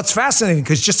 Well, it's fascinating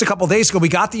because just a couple of days ago, we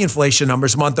got the inflation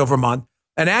numbers month over month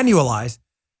and annualized.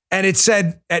 And it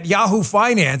said at Yahoo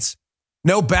Finance,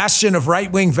 no bastion of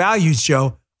right-wing values,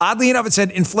 Joe. Oddly enough, it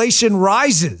said inflation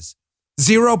rises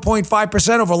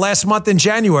 0.5% over last month in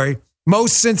January,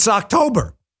 most since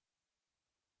October.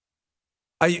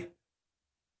 You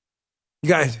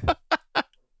guys...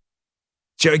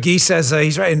 Joe Gee says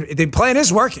he's right. And the plan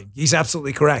is working. He's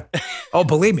absolutely correct. Oh,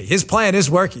 believe me, his plan is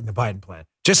working, the Biden plan.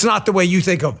 Just not the way you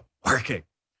think of working.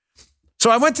 So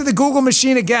I went to the Google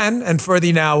machine again, and for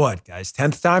the now what, guys,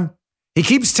 10th time? He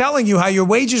keeps telling you how your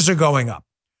wages are going up,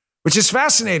 which is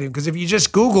fascinating because if you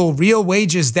just Google real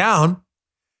wages down,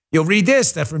 you'll read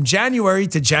this, that from January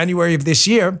to January of this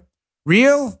year,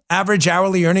 real average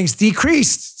hourly earnings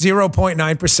decreased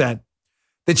 0.9%.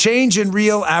 The change in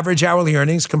real average hourly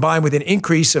earnings combined with an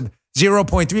increase of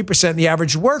 0.3% in the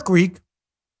average work week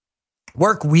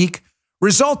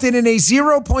resulted in a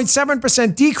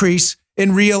 0.7% decrease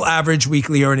in real average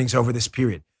weekly earnings over this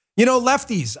period. You know,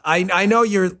 lefties, I know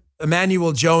you're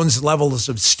Emmanuel Jones levels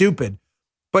of stupid,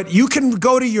 but you can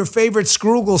go to your favorite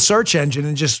Scroogle search engine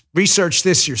and just research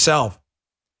this yourself.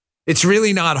 It's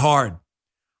really not hard.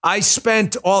 I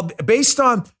spent based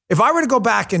on, if I were to go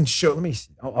back and show, let me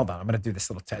see. Oh, hold on. I'm going to do this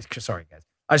little test. Sorry, guys.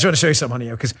 I just want to show you something,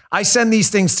 because I send these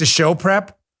things to Show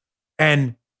Prep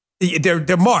and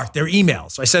they're marked. They're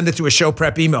emails. So I send it to a Show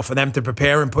Prep email for them to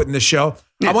prepare and put in the show.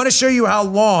 Yeah. I want to show you how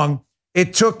long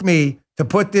it took me to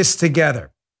put this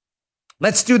together.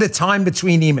 Let's do the time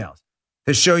between emails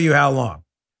to show you how long.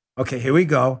 Okay, here we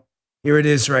go. Here it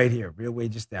is right here. Real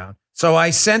wages down. So I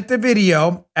sent the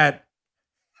video at,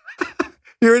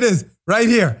 here it is right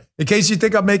here, in case you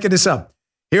think I'm making this up.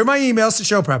 Here are my emails to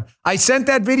Show Prep. I sent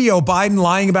that video, Biden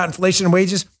lying about inflation and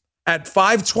wages, at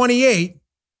 5:28.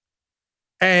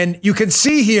 And you can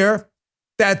see here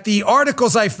that the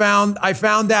articles I found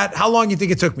that, how long do you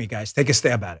think it took me, guys? Take a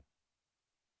stab at it.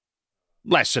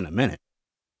 Less than a minute.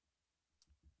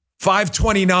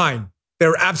 5:29.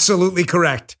 They're absolutely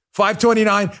correct.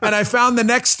 5:29. And I found the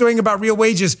next thing about real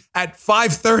wages at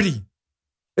 5:30.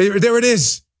 There it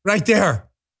is, right there.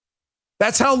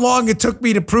 That's how long it took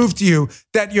me to prove to you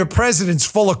that your president's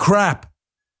full of crap.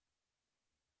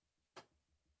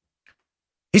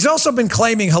 He's also been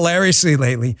claiming hilariously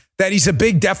lately that he's a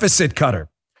big deficit cutter,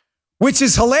 which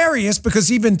is hilarious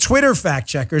because even Twitter fact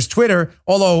checkers,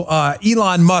 although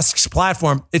Elon Musk's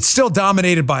platform, it's still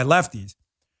dominated by lefties.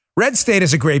 Red State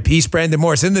has a great piece, Brandon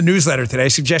Morris, in the newsletter today. I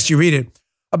suggest you read it,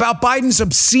 about Biden's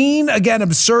obscene, again,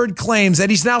 absurd claims that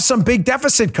he's now some big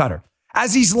deficit cutter,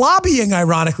 as he's lobbying,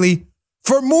 ironically,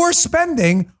 for more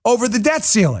spending over the debt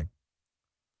ceiling.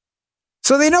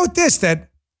 So they note this, that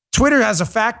Twitter has a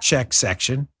fact check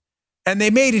section, and they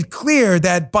made it clear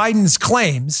that Biden's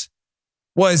claims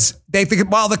was, they think,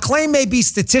 while the claim may be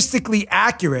statistically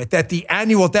accurate that the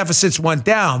annual deficits went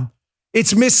down,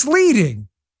 it's misleading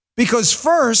because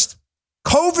first,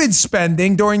 COVID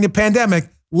spending during the pandemic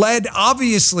led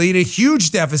obviously to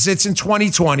huge deficits in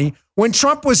 2020 when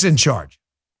Trump was in charge,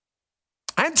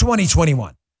 and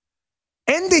 2021.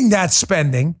 Ending that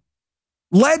spending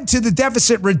led to the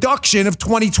deficit reduction of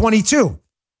 2022.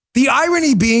 The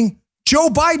irony being, Joe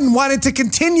Biden wanted to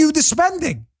continue the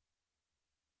spending.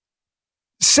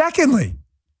 Secondly,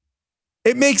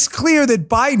 it makes clear that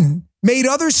Biden made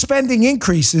other spending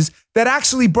increases that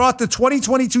actually brought the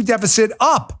 2022 deficit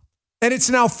up. And it's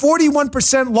now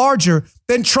 41% larger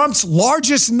than Trump's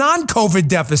largest non-COVID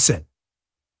deficit.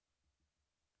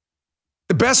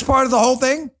 The best part of the whole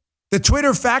thing, the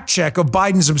Twitter fact check of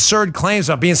Biden's absurd claims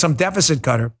about being some deficit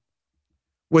cutter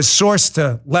was sourced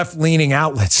to left-leaning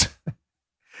outlets.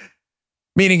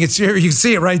 Meaning it's here, you can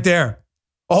see it right there.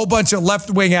 A whole bunch of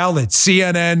left-wing outlets,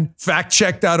 CNN,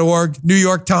 factcheck.org, New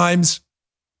York Times.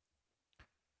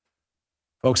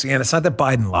 Folks, again, it's not that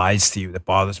Biden lies to you that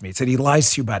bothers me. It's that he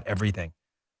lies to you about everything.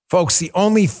 Folks, the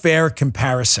only fair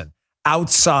comparison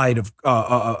outside of,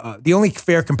 the only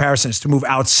fair comparison is to move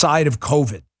outside of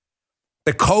COVID.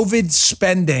 The COVID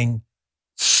spending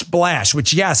splash,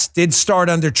 which, yes, did start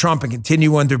under Trump and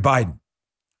continue under Biden,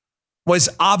 was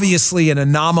obviously an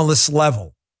anomalous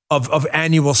level of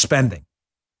annual spending.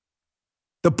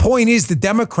 The point is the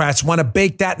Democrats want to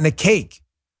bake that in a cake,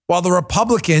 while the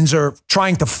Republicans are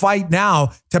trying to fight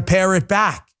now to pare it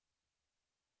back.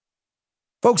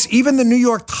 Folks, even the New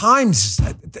York Times,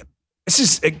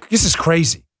 this is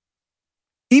crazy.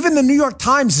 Even the New York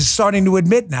Times is starting to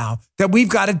admit now that we've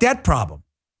got a debt problem.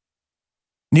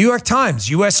 New York Times,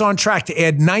 U.S. on track to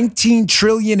add $19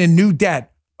 trillion in new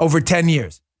debt over 10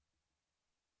 years.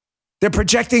 They're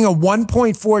projecting a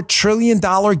 $1.4 trillion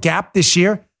gap this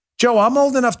year. Joe, I'm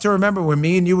old enough to remember when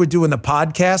me and you were doing the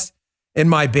podcast in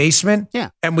my basement. Yeah.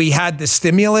 And we had the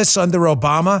stimulus under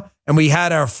Obama and we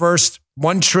had our first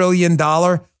 $1 trillion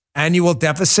annual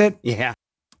deficit. Yeah.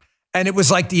 And it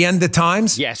was like the end of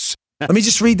times. Yes. Let me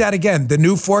just read that again. The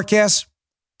new forecast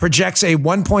projects a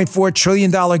 $1.4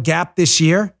 trillion gap this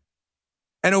year.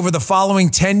 And over the following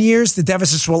 10 years, the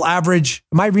deficits will average,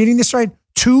 am I reading this right?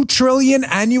 $2 trillion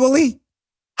annually?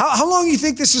 How long do you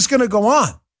think this is going to go on?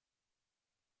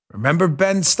 Remember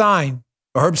Herb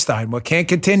Stein, what can't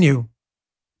continue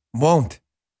won't.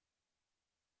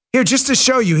 Here, just to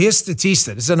show you, here's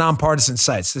Statista. This is a nonpartisan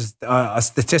site. This is a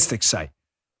statistics site.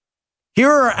 Here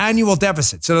are our annual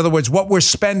deficits. In other words, what we're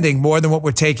spending more than what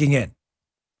we're taking in.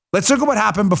 Let's look at what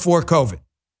happened before COVID.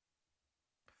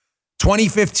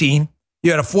 2015,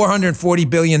 you had a $440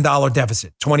 billion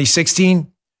deficit.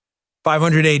 2016,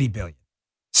 $580 billion.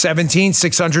 17,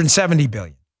 $670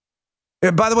 billion.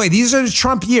 By the way, these are the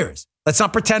Trump years. Let's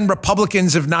not pretend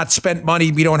Republicans have not spent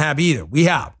money we don't have either. We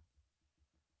have.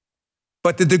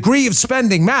 But the degree of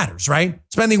spending matters, right?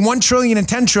 Spending $1 trillion and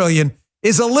 $10 trillion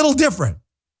is a little different.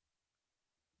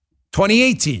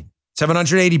 2018,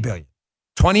 $780 billion.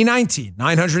 2019,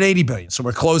 $980 billion. So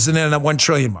we're closing in on that $1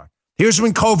 trillion mark. Here's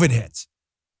when COVID hits.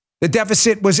 The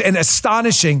deficit was an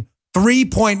astonishing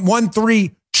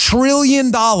 $3.13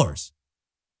 trillion. Now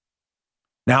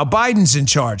Biden's in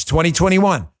charge,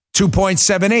 2021,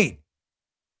 2.78.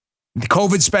 The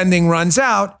COVID spending runs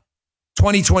out.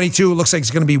 2022 looks like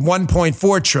it's going to be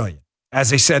 1.4 trillion, as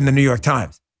they said in the New York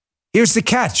Times. Here's the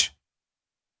catch.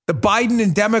 The Biden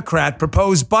and Democrat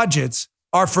proposed budgets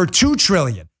are for 2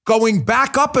 trillion, going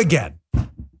back up again.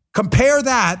 Compare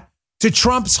that to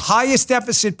Trump's highest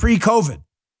deficit pre-COVID,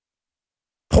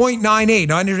 0.98,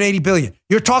 980 billion.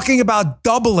 You're talking about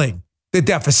doubling the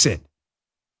deficit.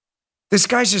 This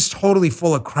guy's just totally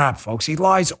full of crap, folks. He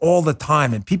lies all the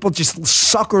time, and people just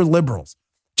sucker liberals.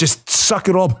 Just suck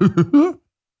it all. All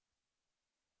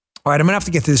right, I'm going to have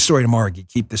to get to this story tomorrow.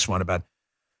 Keep this one about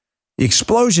the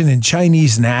explosion in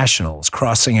Chinese nationals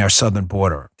crossing our southern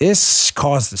border. This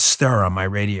caused a stir on my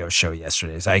radio show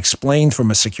yesterday as I explained from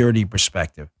a security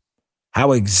perspective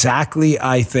how exactly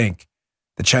I think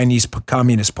the Chinese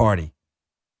Communist Party,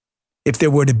 if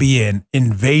there were to be an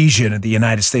invasion of the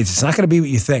United States, it's not going to be what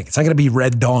you think. It's not going to be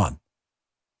Red Dawn.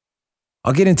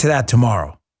 I'll get into that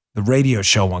tomorrow. The radio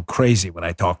show went crazy when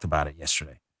I talked about it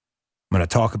yesterday. I'm going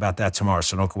to talk about that tomorrow,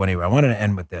 so don't go anywhere. I wanted to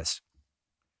end with this.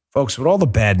 Folks, with all the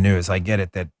bad news, I get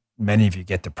it that many of you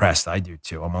get depressed. I do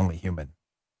too. I'm only human.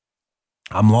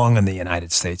 I'm long in the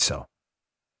United States, though.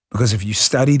 Because if you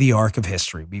study the arc of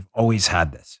history, we've always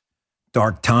had this.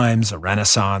 Dark times, a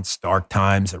renaissance, dark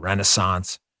times, a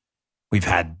renaissance. We've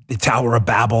had the Tower of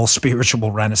Babel,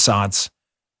 spiritual renaissance.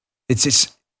 It's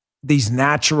just these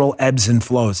natural ebbs and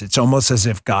flows. It's almost as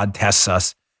if God tests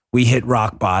us. We hit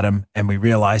rock bottom and we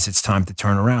realize it's time to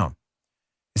turn around.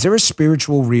 Is there a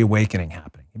spiritual reawakening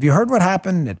happening? Have you heard what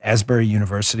happened at Asbury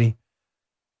University?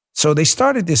 So they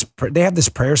started this, they have this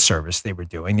prayer service they were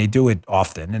doing. They do it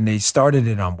often, and they started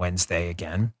it on Wednesday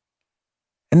again.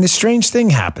 And this strange thing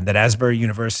happened at Asbury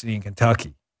University in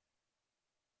Kentucky.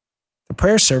 The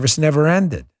prayer service never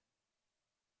ended.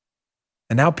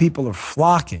 And now people are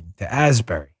flocking to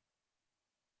Asbury.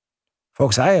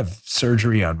 Folks, I have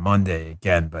surgery on Monday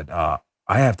again, but I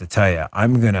have to tell you,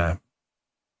 I'm going to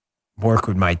work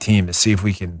with my team to see if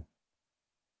we can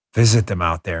visit them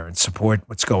out there and support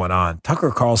what's going on.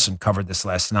 Tucker Carlson covered this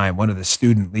last night, one of the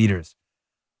student leaders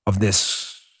of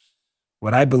this,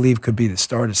 what I believe could be the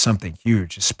start of something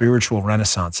huge, a spiritual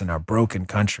renaissance in our broken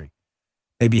country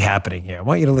may be happening here. I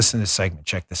want you to listen to this segment.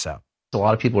 Check this out. A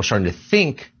lot of people are starting to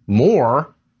think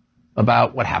more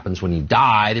about what happens when you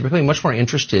die. They're becoming much more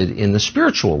interested in the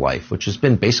spiritual life, which has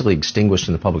been basically extinguished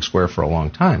in the public square for a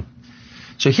long time.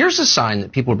 So here's a sign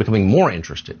that people are becoming more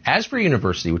interested. Asbury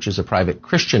University, which is a private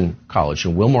Christian college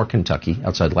in Wilmore, Kentucky,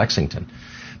 outside Lexington,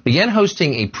 began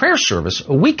hosting a prayer service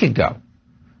a week ago,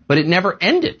 but it never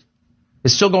ended.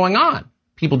 It's still going on.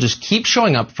 People just keep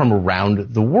showing up from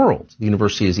around the world. The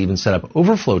university has even set up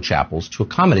overflow chapels to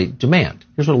accommodate demand.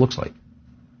 Here's what it looks like.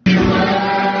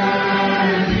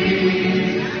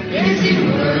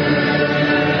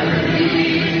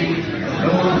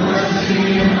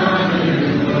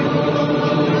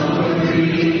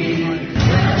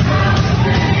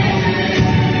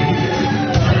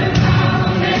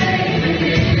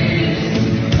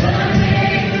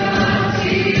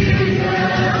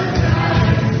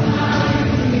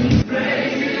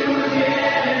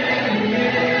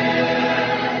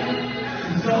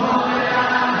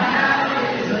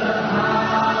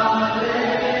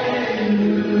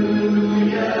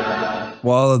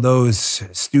 All of those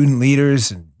student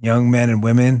leaders and young men and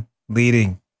women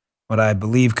leading what I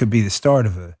believe could be the start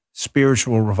of a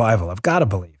spiritual revival. I've got to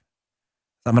believe.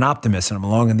 I'm an optimist and I'm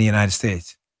along in the United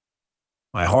States.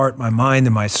 My heart, my mind,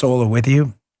 and my soul are with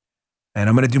you. And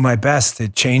I'm going to do my best to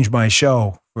change my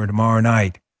show for tomorrow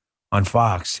night on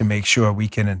Fox to make sure we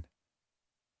can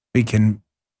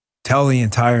tell the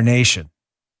entire nation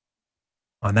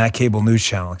on that cable news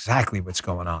channel exactly what's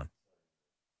going on.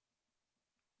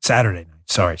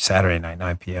 Saturday night,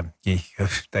 9 p.m.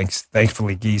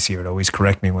 Thankfully, Gee's here to always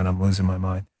correct me when I'm losing my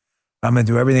mind. I'm going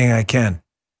to do everything I can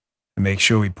to make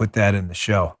sure we put that in the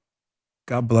show.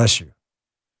 God bless you.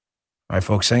 All right,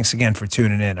 folks, thanks again for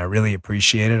tuning in. I really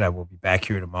appreciate it. I will be back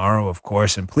here tomorrow, of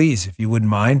course. And please, if you wouldn't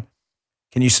mind,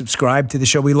 can you subscribe to the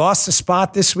show? We lost a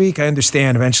spot this week. I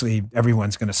understand eventually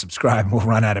everyone's going to subscribe and we'll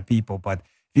run out of people. But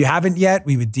if you haven't yet,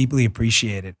 we would deeply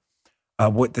appreciate it.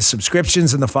 What the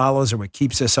subscriptions and the follows are what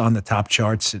keeps us on the top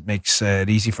charts. It makes it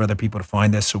easy for other people to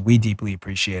find us, so we deeply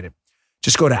appreciate it.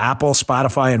 Just go to Apple,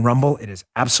 Spotify, and Rumble. It is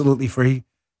absolutely free.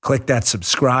 Click that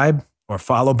subscribe or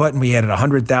follow button. We added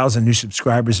 100,000 new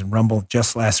subscribers in Rumble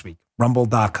just last week.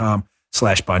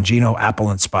 Rumble.com/Bongino, Apple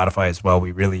and Spotify as well.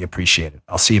 We really appreciate it.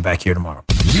 I'll see you back here tomorrow.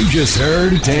 You just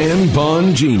heard Dan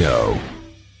Bongino.